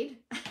Jade.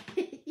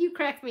 You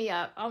crack me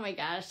up. Oh my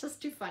gosh, that's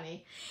too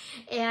funny.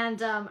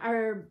 And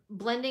our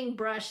blending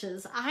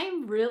brushes.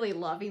 I'm really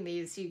loving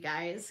these, you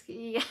guys.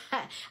 Yeah,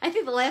 I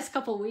think the last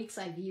couple weeks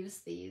I've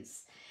used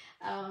these.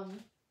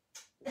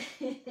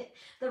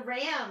 The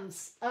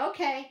Rams.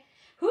 Okay.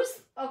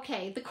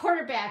 Okay, the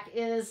quarterback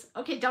is,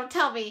 okay, don't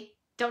tell me.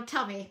 Don't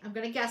tell me. I'm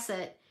going to guess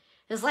it.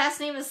 His last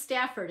name is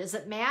Stafford. Is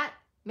it Matt?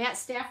 Matt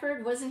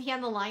Stafford? Wasn't he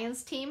on the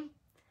Lions team?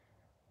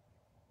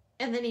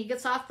 And then he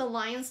gets off the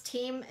Lions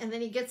team, and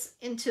then he gets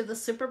into the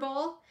Super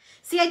Bowl.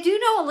 See, I do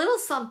know a little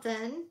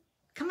something.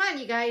 Come on,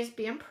 you guys,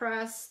 be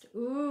impressed.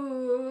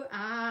 Ooh,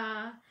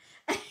 ah.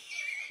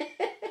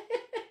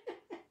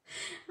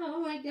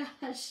 Oh my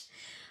gosh.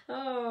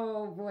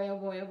 Oh boy, oh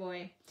boy, oh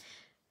boy.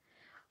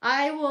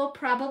 I will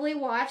probably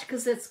watch,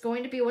 because it's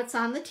going to be what's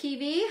on the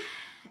TV.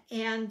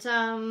 And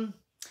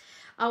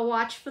I'll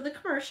watch for the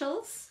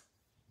commercials.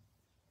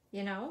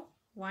 You know,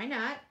 why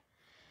not?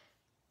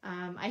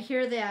 I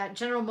hear that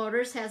General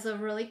Motors has a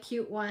really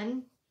cute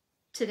one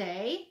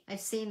today.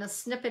 I've seen a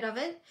snippet of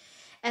it.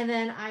 And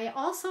then I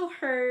also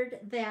heard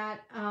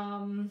that,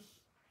 well,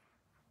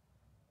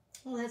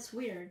 that's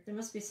weird. There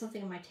must be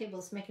something on my table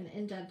that's making an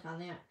indent on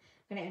that.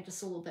 I'm going to add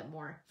just a little bit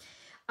more.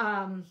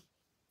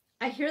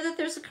 I hear that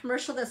there's a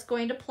commercial that's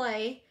going to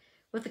play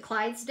with the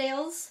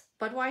Clydesdales,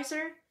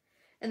 Budweiser,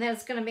 and that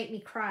it's going to make me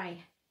cry.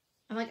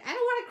 I'm like, I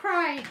don't want to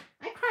cry.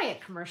 I cry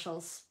at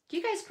commercials. Do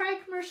you guys cry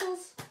at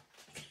commercials?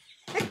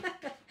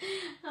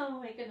 Oh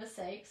my goodness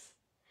sakes.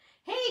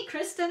 Hey,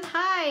 Kristen.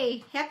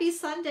 Hi. Happy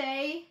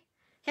Sunday.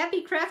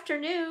 Happy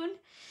crafternoon.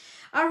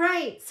 All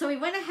right. So we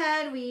went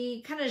ahead.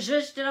 We kind of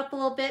zhuzhed it up a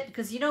little bit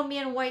because you know me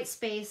and white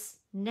space.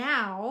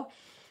 Now,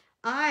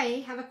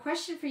 I have a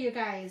question for you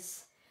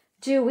guys.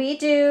 Do we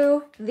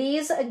do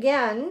these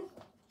again?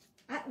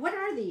 What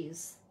are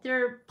these?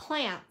 They're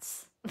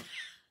plants.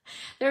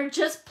 They're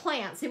just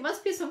plants. They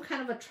must be some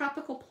kind of a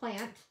tropical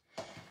plant.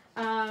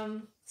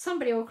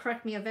 Somebody will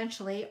correct me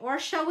eventually. Or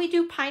shall we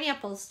do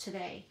pineapples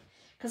today?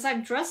 Because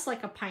I'm dressed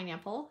like a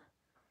pineapple.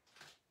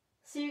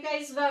 So you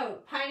guys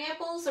vote.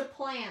 Pineapples or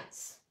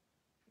plants?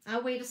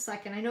 I'll wait a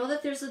second. I know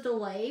that there's a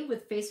delay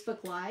with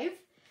Facebook Live.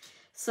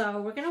 So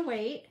we're going to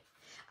wait.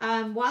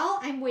 While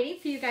I'm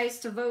waiting for you guys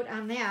to vote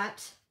on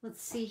that,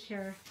 let's see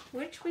here.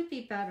 Which would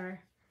be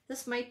better?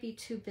 This might be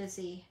too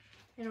busy.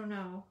 I don't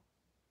know.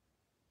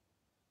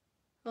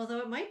 Although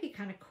it might be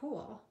kind of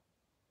cool.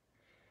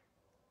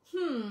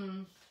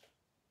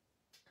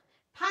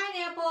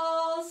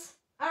 Pineapples!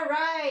 All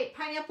right,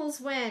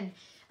 pineapples win.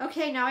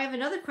 Okay, now I have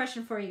another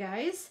question for you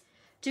guys.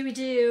 Do we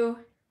do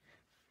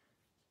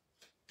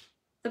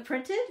the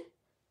printed?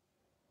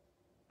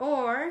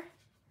 Or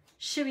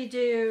should we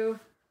do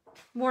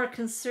more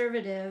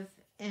conservative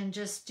and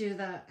just do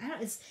the, I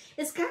don't,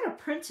 it's got a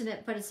print in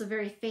it, but it's a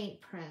very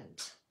faint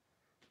print.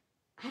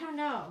 I don't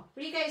know.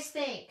 What do you guys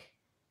think?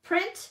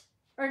 Print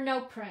or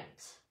no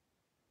print?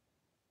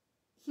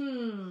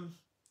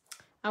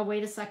 I'll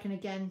wait a second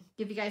again.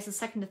 Give you guys a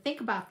second to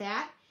think about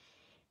that.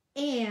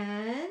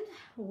 And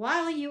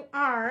while you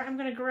are, I'm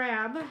going to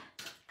grab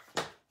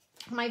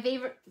my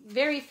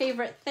very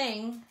favorite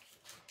thing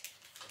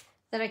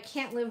that I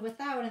can't live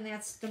without, and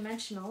that's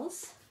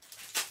Dimensionals.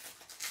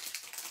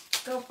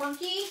 Go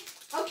funky?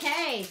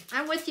 Okay,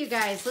 I'm with you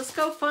guys. Let's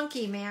go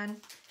funky, man.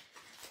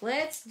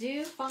 Let's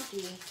do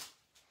funky.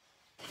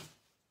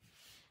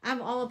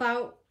 I'm all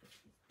about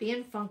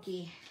being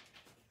funky.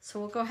 So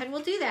we'll go ahead and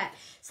we'll do that.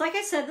 So like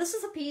I said, this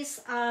is a piece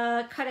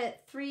cut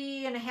at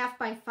 3.5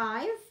 by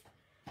 5.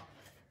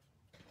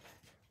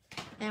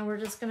 And we're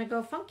just going to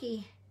go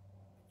funky.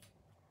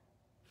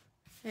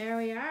 There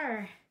we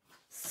are.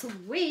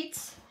 Sweet.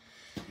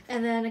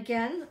 And then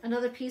again,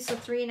 another piece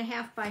of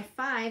 3.5 by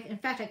 5. In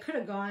fact, I could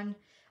have gone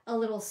a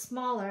little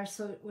smaller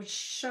so it would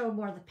show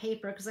more of the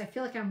paper because I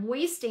feel like I'm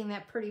wasting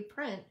that pretty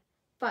print.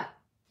 But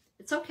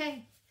it's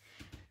okay.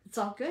 It's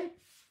all good.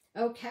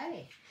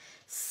 Okay.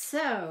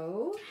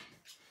 So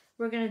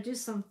we're going to do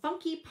some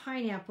funky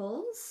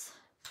pineapples.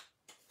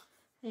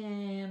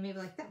 And maybe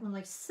like that one,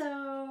 like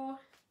so.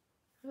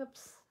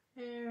 Oops,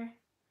 there.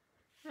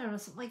 I don't know,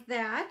 something like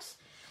that.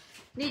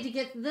 Need to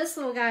get this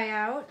little guy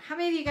out. How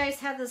many of you guys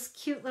have this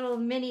cute little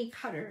mini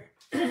cutter?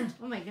 Oh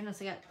my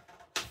goodness, I got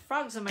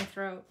frogs in my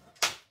throat.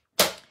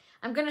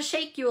 I'm going to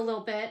shake you a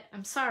little bit.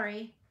 I'm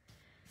sorry.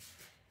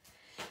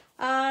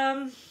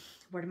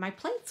 Where did my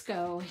plates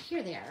go?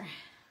 Here they are.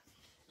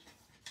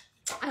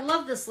 I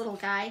love this little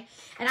guy.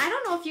 And I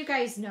don't know if you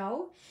guys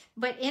know,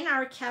 but in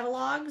our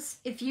catalogs,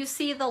 if you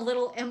see the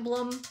little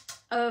emblem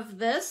of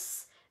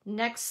this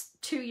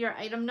next to your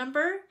item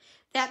number,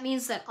 that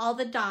means that all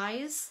the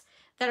dies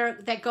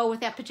that go with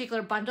that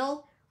particular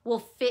bundle will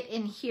fit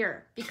in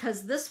here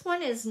because this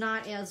one is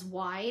not as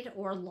wide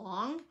or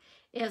long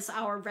as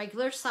our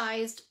regular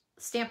sized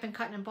Stampin'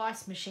 Cut and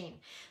Emboss machine.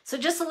 So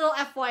just a little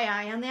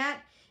FYI on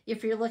that.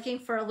 If you're looking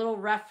for a little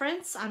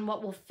reference on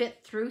what will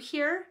fit through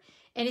here,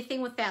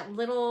 anything with that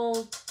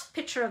little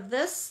picture of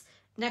this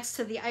next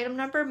to the item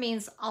number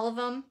means all of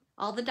them,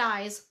 all the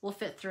dies will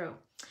fit through.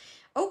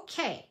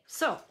 Okay,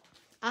 so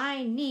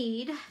I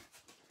need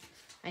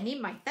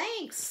my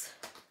thanks.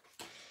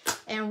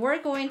 And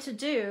we're going to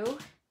do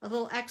a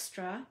little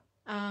extra.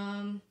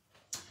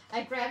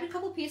 I grabbed a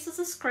couple pieces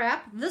of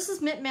scrap. This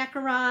is Mint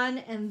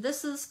Macaron and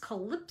this is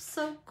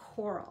Calypso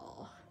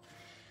Coral.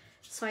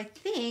 So I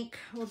think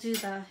we'll do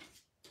the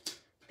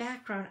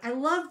background. I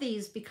love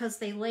these because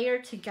they layer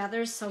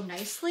together so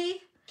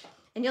nicely.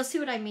 And you'll see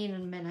what I mean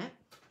in a minute,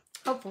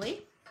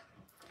 hopefully.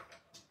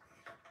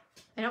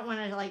 I don't want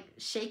to like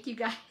shake you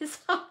guys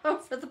all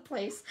over the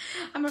place.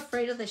 I'm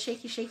afraid of the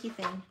shaky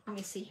thing. Let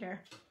me see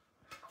here.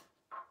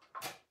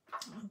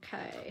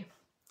 Okay.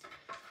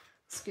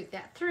 Scoot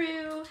that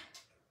through.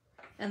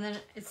 And then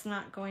it's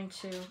not going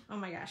to, oh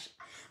my gosh.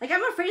 Like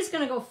I'm afraid it's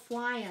going to go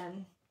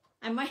flying.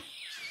 I might,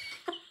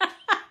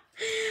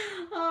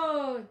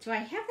 oh, do I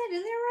have that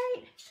in there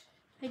right?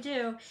 I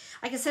do.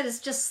 Like I said, it's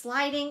just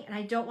sliding and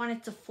I don't want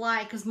it to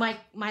fly because my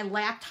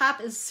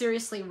laptop is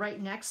seriously right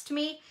next to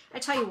me. I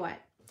tell you what,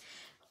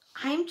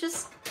 I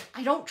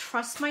don't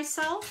trust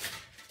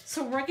myself.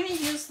 So we're going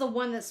to use the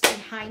one that's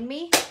behind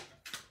me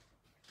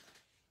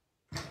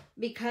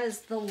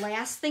because the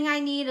last thing I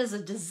need is a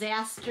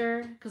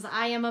disaster because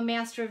I am a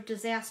master of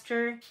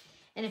disaster.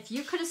 And if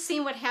you could have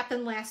seen what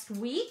happened last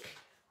week,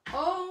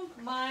 oh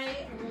my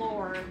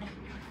Lord,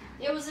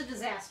 it was a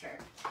disaster.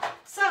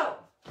 So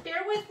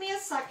bear with me a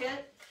second.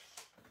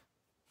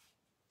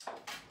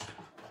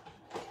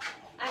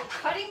 I'm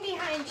cutting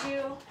behind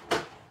you.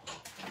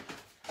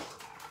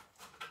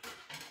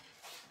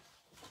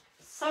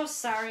 So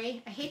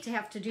sorry. I hate to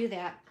have to do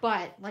that,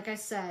 but like I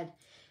said,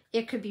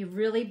 it could be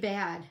really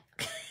bad.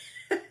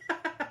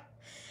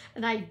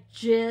 And I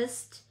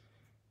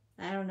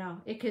don't know.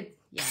 It could,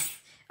 yeah.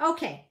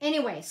 Okay,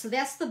 anyway, so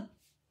that's the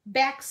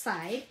back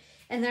side.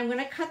 And then I'm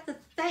going to cut the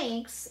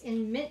thanks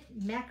in Mint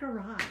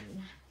Macaron.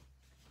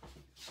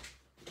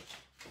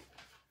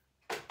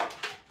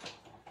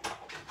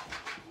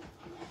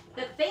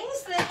 The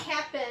things that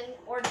happen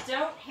or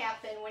don't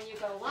happen when you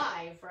go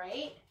live,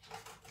 right?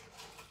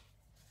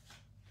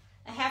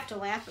 I have to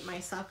laugh at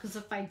myself because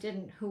if I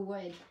didn't, who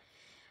would?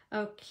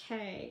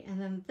 Okay,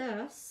 and then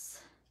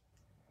this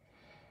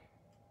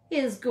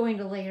is going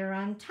to layer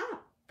on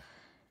top.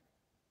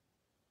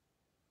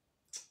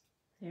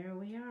 There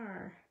we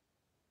are.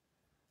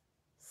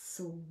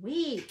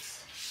 Sweet.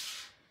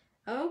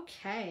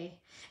 Okay.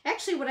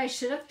 Actually, what I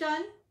should have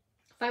done,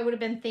 if I would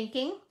have been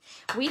thinking,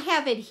 we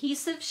have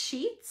adhesive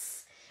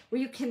sheets where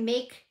you can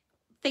make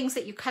things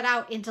that you cut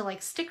out into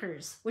like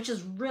stickers, which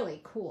is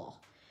really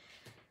cool.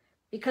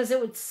 Because it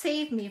would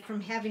save me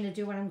from having to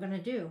do what I'm going to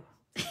do.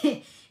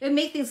 It would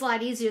make things a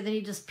lot easier than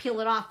you just peel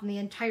it off and the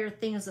entire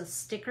thing is a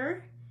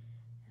sticker.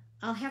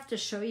 I'll have to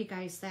show you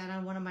guys that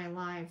on one of my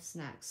lives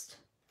next.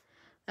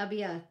 That'll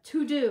be a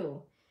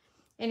to-do.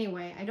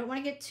 Anyway, I don't want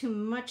to get too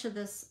much of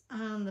this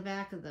on the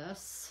back of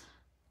this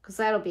because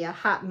that'll be a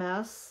hot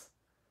mess.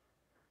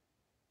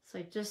 So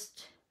I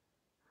just,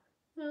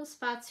 little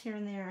spots here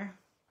and there.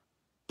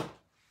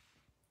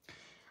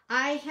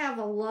 I have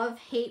a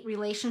love-hate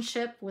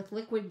relationship with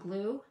liquid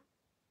glue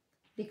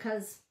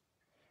because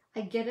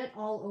I get it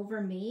all over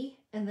me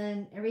and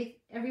then every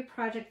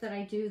project that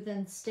I do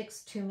then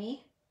sticks to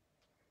me.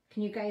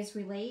 Can you guys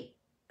relate?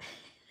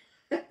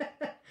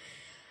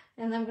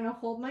 And I'm going to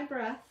hold my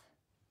breath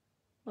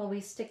while we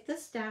stick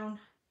this down.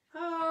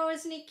 Oh,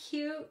 isn't he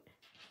cute?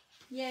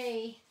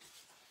 Yay.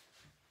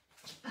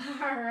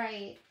 All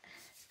right.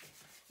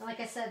 Like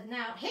I said,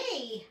 now,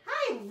 hey,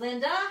 hi,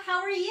 Linda.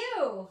 How are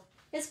you?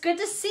 It's good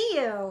to see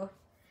you.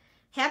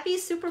 Happy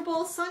Super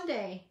Bowl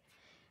Sunday.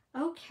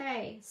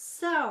 Okay,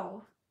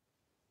 so,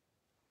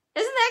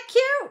 isn't that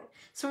cute?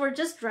 So we're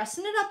just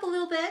dressing it up a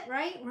little bit,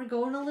 right? We're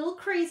going a little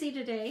crazy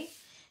today.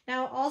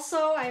 Now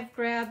also I've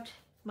grabbed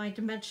my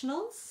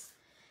dimensionals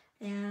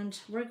and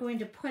we're going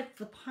to put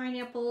the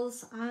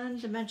pineapples on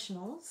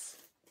dimensionals.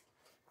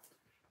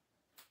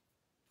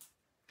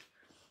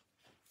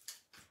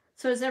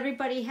 So does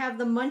everybody have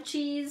the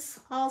munchies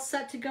all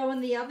set to go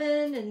in the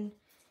oven and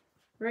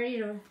ready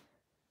to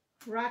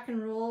rock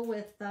and roll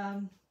with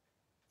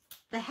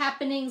the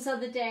happenings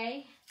of the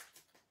day?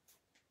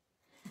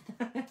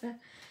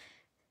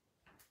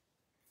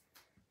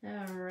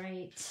 All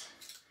right.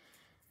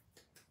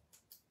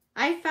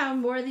 I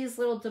found more of these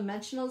little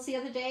dimensionals the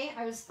other day.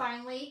 I was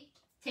finally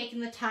taking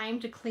the time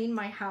to clean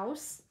my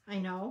house. I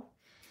know.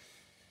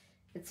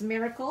 It's a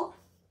miracle.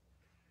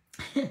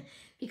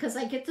 Because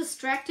I get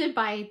distracted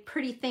by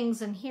pretty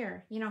things in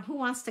here. You know, who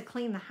wants to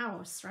clean the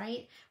house,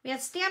 right? We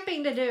have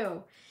stamping to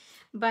do.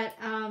 But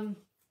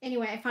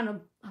anyway, I found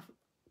a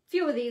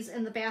few of these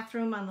in the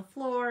bathroom, on the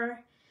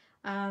floor,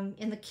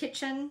 in the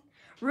kitchen.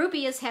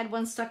 Ruby has had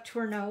one stuck to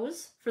her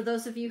nose. For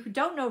those of you who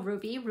don't know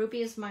Ruby,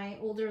 Ruby is my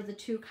older of the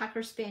two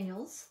Cocker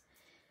Spaniels.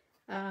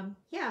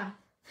 Yeah,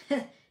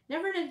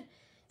 never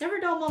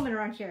a dull moment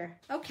around here.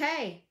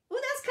 Okay.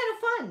 Oh, that's kind of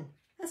fun.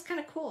 That's kind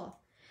of cool.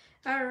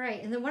 All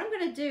right, and then what I'm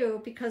going to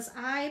do, because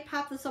I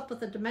popped this up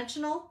with a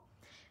dimensional,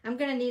 I'm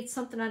going to need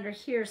something under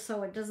here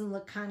so it doesn't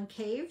look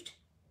concaved,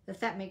 if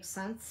that makes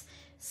sense.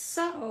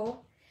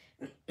 So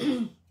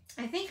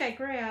I think I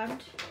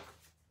grabbed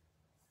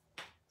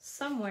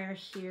somewhere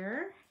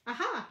here,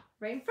 aha,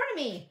 right in front of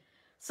me,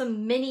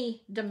 some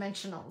mini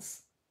dimensionals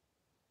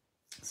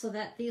so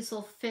that these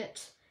will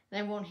fit and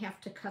I won't have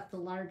to cut the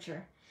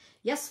larger.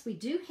 Yes, we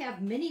do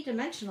have mini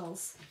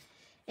dimensionals,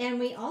 and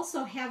we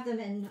also have them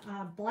in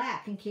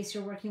black in case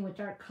you're working with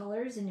dark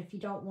colors and if you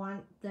don't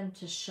want them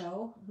to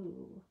show.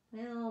 Ooh,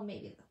 well,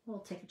 maybe we'll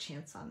take a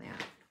chance on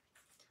that.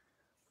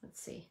 Let's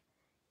see.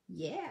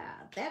 Yeah,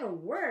 that'll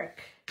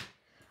work.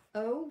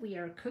 Oh, we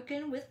are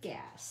cooking with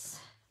gas.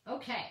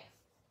 Okay.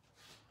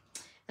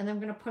 And I'm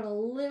going to put a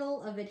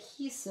little of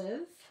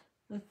adhesive.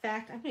 In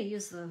fact, I'm going to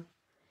use the...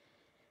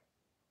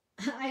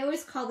 I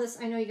always call this,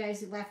 I know you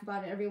guys laugh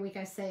about it every week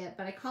I say it,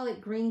 but I call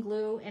it green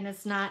glue, and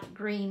it's not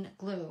green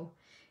glue.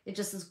 It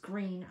just is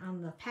green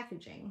on the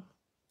packaging.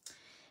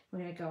 We're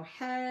going to go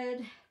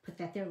ahead, put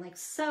that there like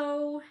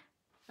so.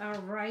 All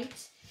right.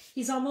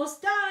 He's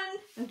almost done.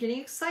 I'm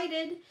getting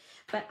excited,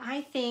 but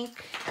I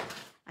think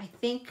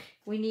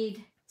we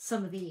need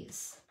some of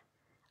these.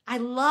 I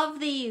love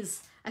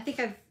these. I think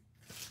I've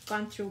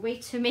gone through way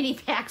too many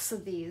packs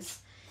of these.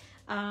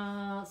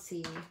 Let's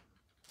see.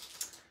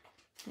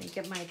 Let me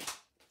get my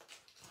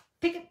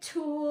Picket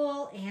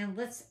tool and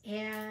let's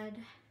add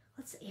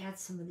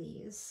some of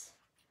these.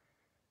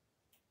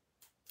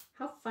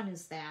 How fun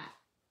is that?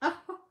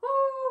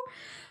 Oh,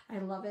 I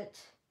love it.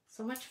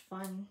 So much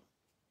fun.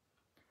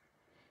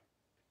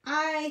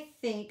 I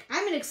think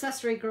I'm an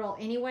accessory girl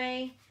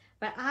anyway,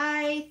 but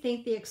I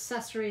think the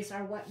accessories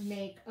are what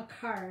make a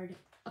card,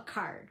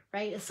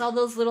 right? It's all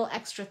those little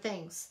extra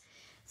things.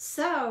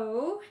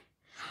 So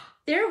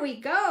there we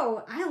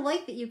go. I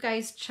like that you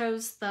guys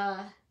chose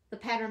the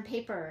pattern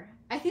paper.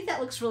 I think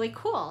that looks really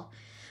cool.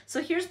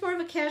 So here's more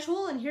of a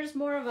casual and here's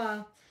more of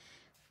a,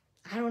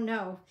 I don't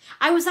know.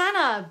 I was on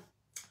a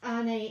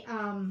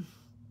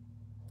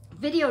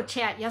video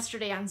chat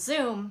yesterday on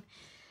Zoom,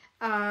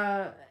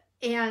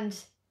 and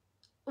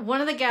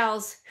one of the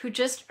gals who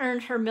just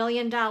earned her $1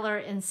 million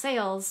in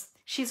sales,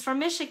 she's from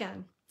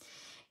Michigan.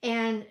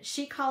 And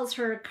she calls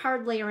her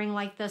card layering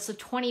like this a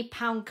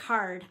 20-pound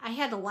card. I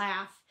had to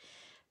laugh.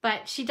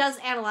 But she does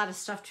add a lot of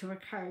stuff to her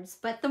cards.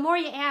 But the more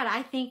you add,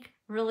 I think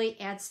really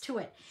adds to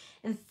it.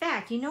 In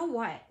fact, you know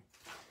what?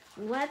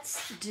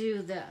 Let's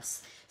do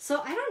this.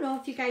 So I don't know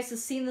if you guys have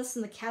seen this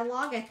in the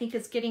catalog. I think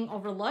it's getting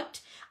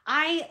overlooked.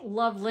 I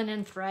love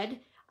linen thread.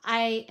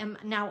 I am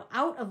now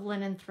out of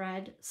linen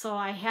thread, so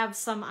I have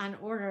some on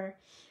order.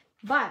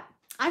 But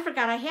I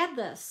forgot I had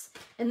this.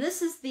 And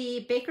this is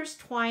the Baker's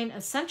Twine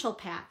Essential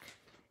Pack.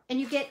 And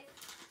you get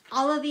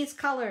all of these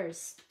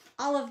colors.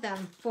 All of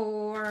them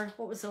for,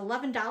 what was it,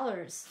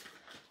 $11.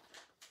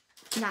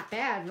 Not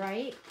bad,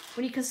 right?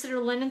 When you consider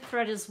linen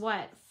thread is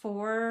what,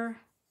 $4,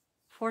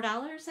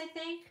 I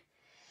think?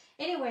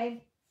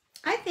 Anyway,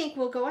 I think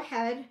we'll go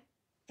ahead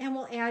and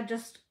we'll add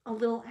just a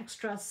little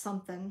extra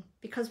something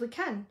because we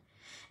can.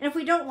 And if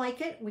we don't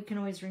like it, we can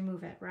always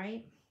remove it,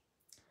 right?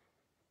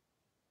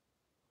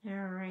 All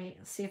right,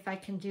 let's see if I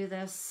can do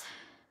this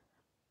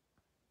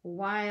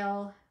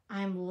while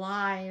I'm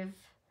live.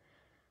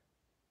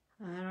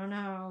 I don't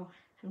know.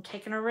 I'm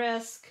taking a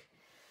risk.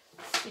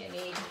 So you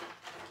need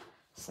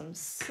some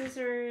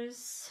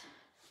scissors.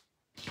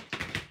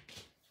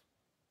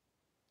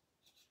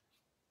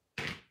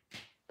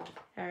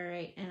 All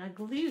right, and a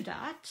glue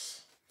dot.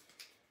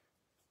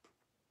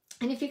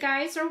 And if you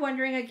guys are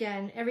wondering,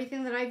 again,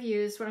 everything that I've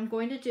used, what I'm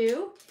going to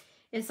do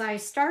is I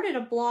started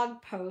a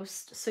blog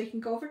post. So you can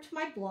go over to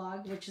my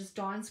blog, which is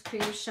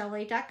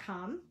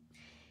dawnscreativechalet.com.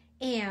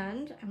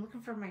 And I'm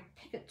looking for my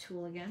Picket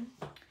tool again.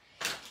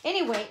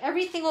 Anyway,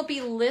 everything will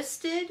be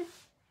listed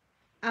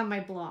on my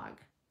blog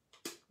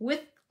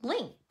with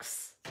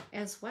links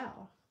as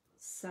well.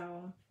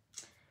 So,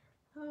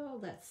 oh,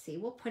 let's see.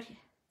 We'll put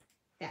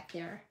that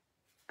there.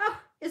 Oh,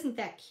 isn't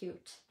that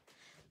cute?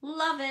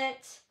 Love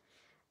it.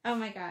 Oh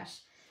my gosh.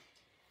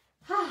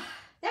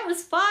 That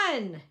was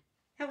fun.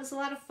 That was a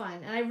lot of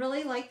fun. And I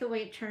really like the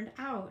way it turned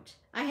out.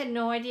 I had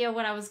no idea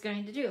what I was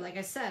going to do. Like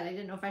I said, I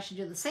didn't know if I should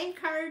do the same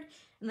card.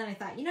 And then I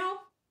thought, you know,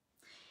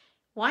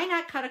 why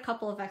not cut a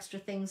couple of extra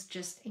things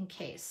just in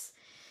case?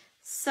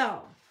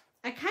 So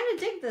I kind of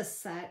dig this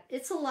set.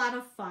 It's a lot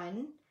of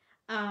fun.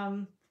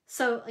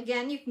 So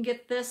again, you can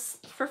get this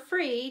for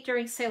free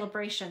during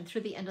Celebration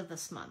through the end of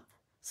this month.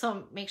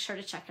 So make sure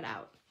to check it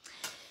out.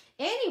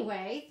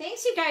 Anyway,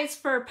 thanks you guys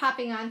for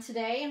popping on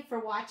today and for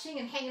watching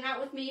and hanging out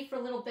with me for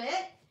a little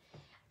bit.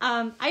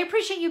 I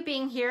appreciate you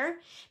being here.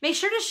 Make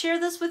sure to share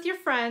this with your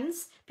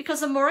friends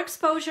because the more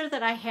exposure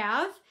that I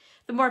have,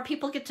 the more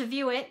people get to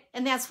view it,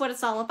 and that's what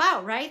it's all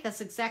about, right?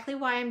 That's exactly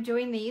why I'm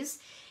doing these.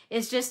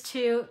 is just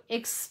to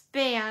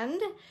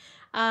expand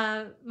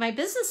my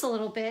business a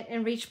little bit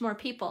and reach more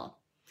people.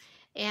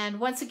 And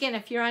once again,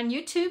 if you're on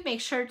YouTube,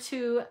 make sure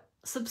to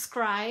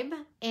subscribe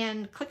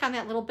and click on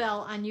that little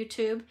bell on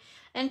YouTube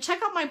and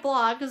check out my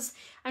blog, because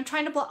I'm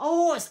trying to blog.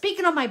 Oh,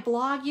 speaking of my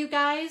blog, you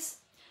guys,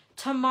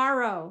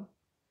 tomorrow,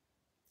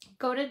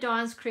 go to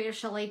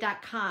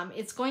dawnscreativechalet.com.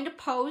 It's going to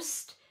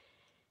post,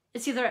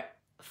 it's either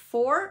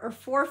 4 or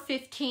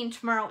 4:15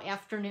 tomorrow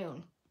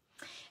afternoon.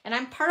 And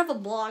I'm part of a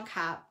blog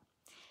hop.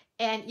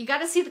 And you got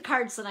to see the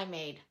cards that I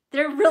made.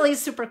 They're really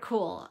super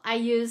cool. I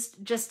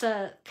used just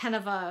a kind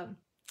of a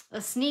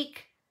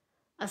sneak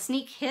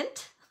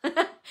hint.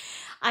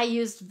 I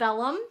used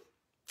vellum.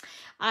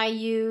 I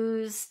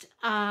used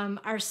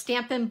our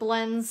Stampin'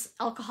 Blends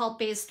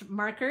alcohol-based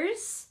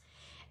markers.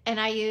 And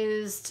I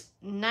used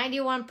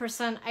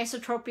 91%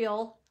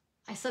 isotropial,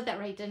 I said that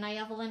right, didn't I,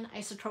 Evelyn?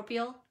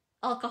 Isotropial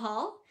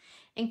alcohol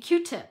and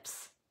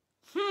Q-tips.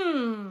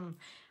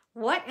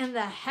 What in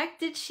the heck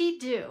did she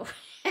do?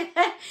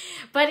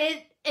 But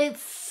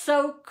it's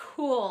so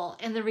cool,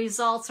 and the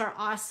results are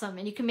awesome,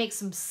 and you can make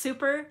some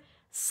super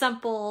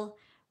simple,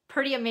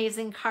 pretty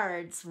amazing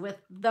cards with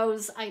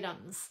those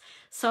items.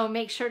 So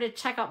make sure to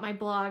check out my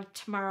blog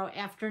tomorrow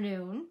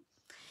afternoon.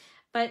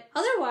 But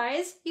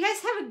otherwise, you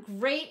guys have a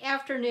great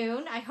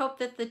afternoon. I hope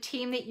that the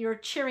team that you're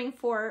cheering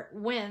for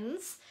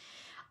wins.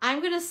 I'm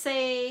going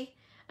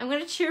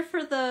to cheer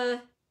for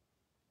the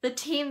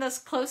team that's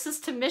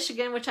closest to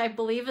Michigan, which I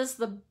believe is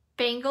the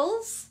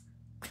Bengals.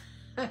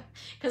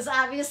 Because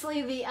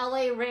obviously the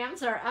LA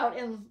Rams are out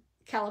in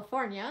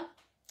California.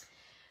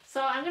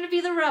 So I'm going to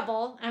be the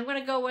rebel. I'm going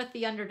to go with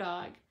the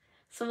underdog.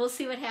 So we'll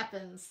see what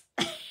happens.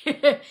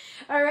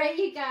 All right,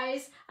 you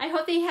guys. I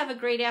hope that you have a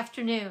great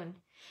afternoon.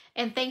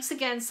 And thanks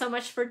again so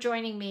much for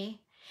joining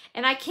me.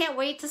 And I can't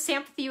wait to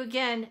sample with you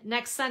again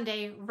next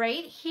Sunday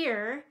right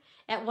here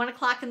at 1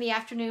 o'clock in the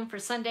afternoon for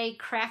Sunday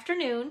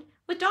Crafternoon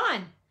with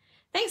Dawn.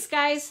 Thanks,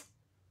 guys.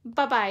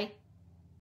 Bye-bye.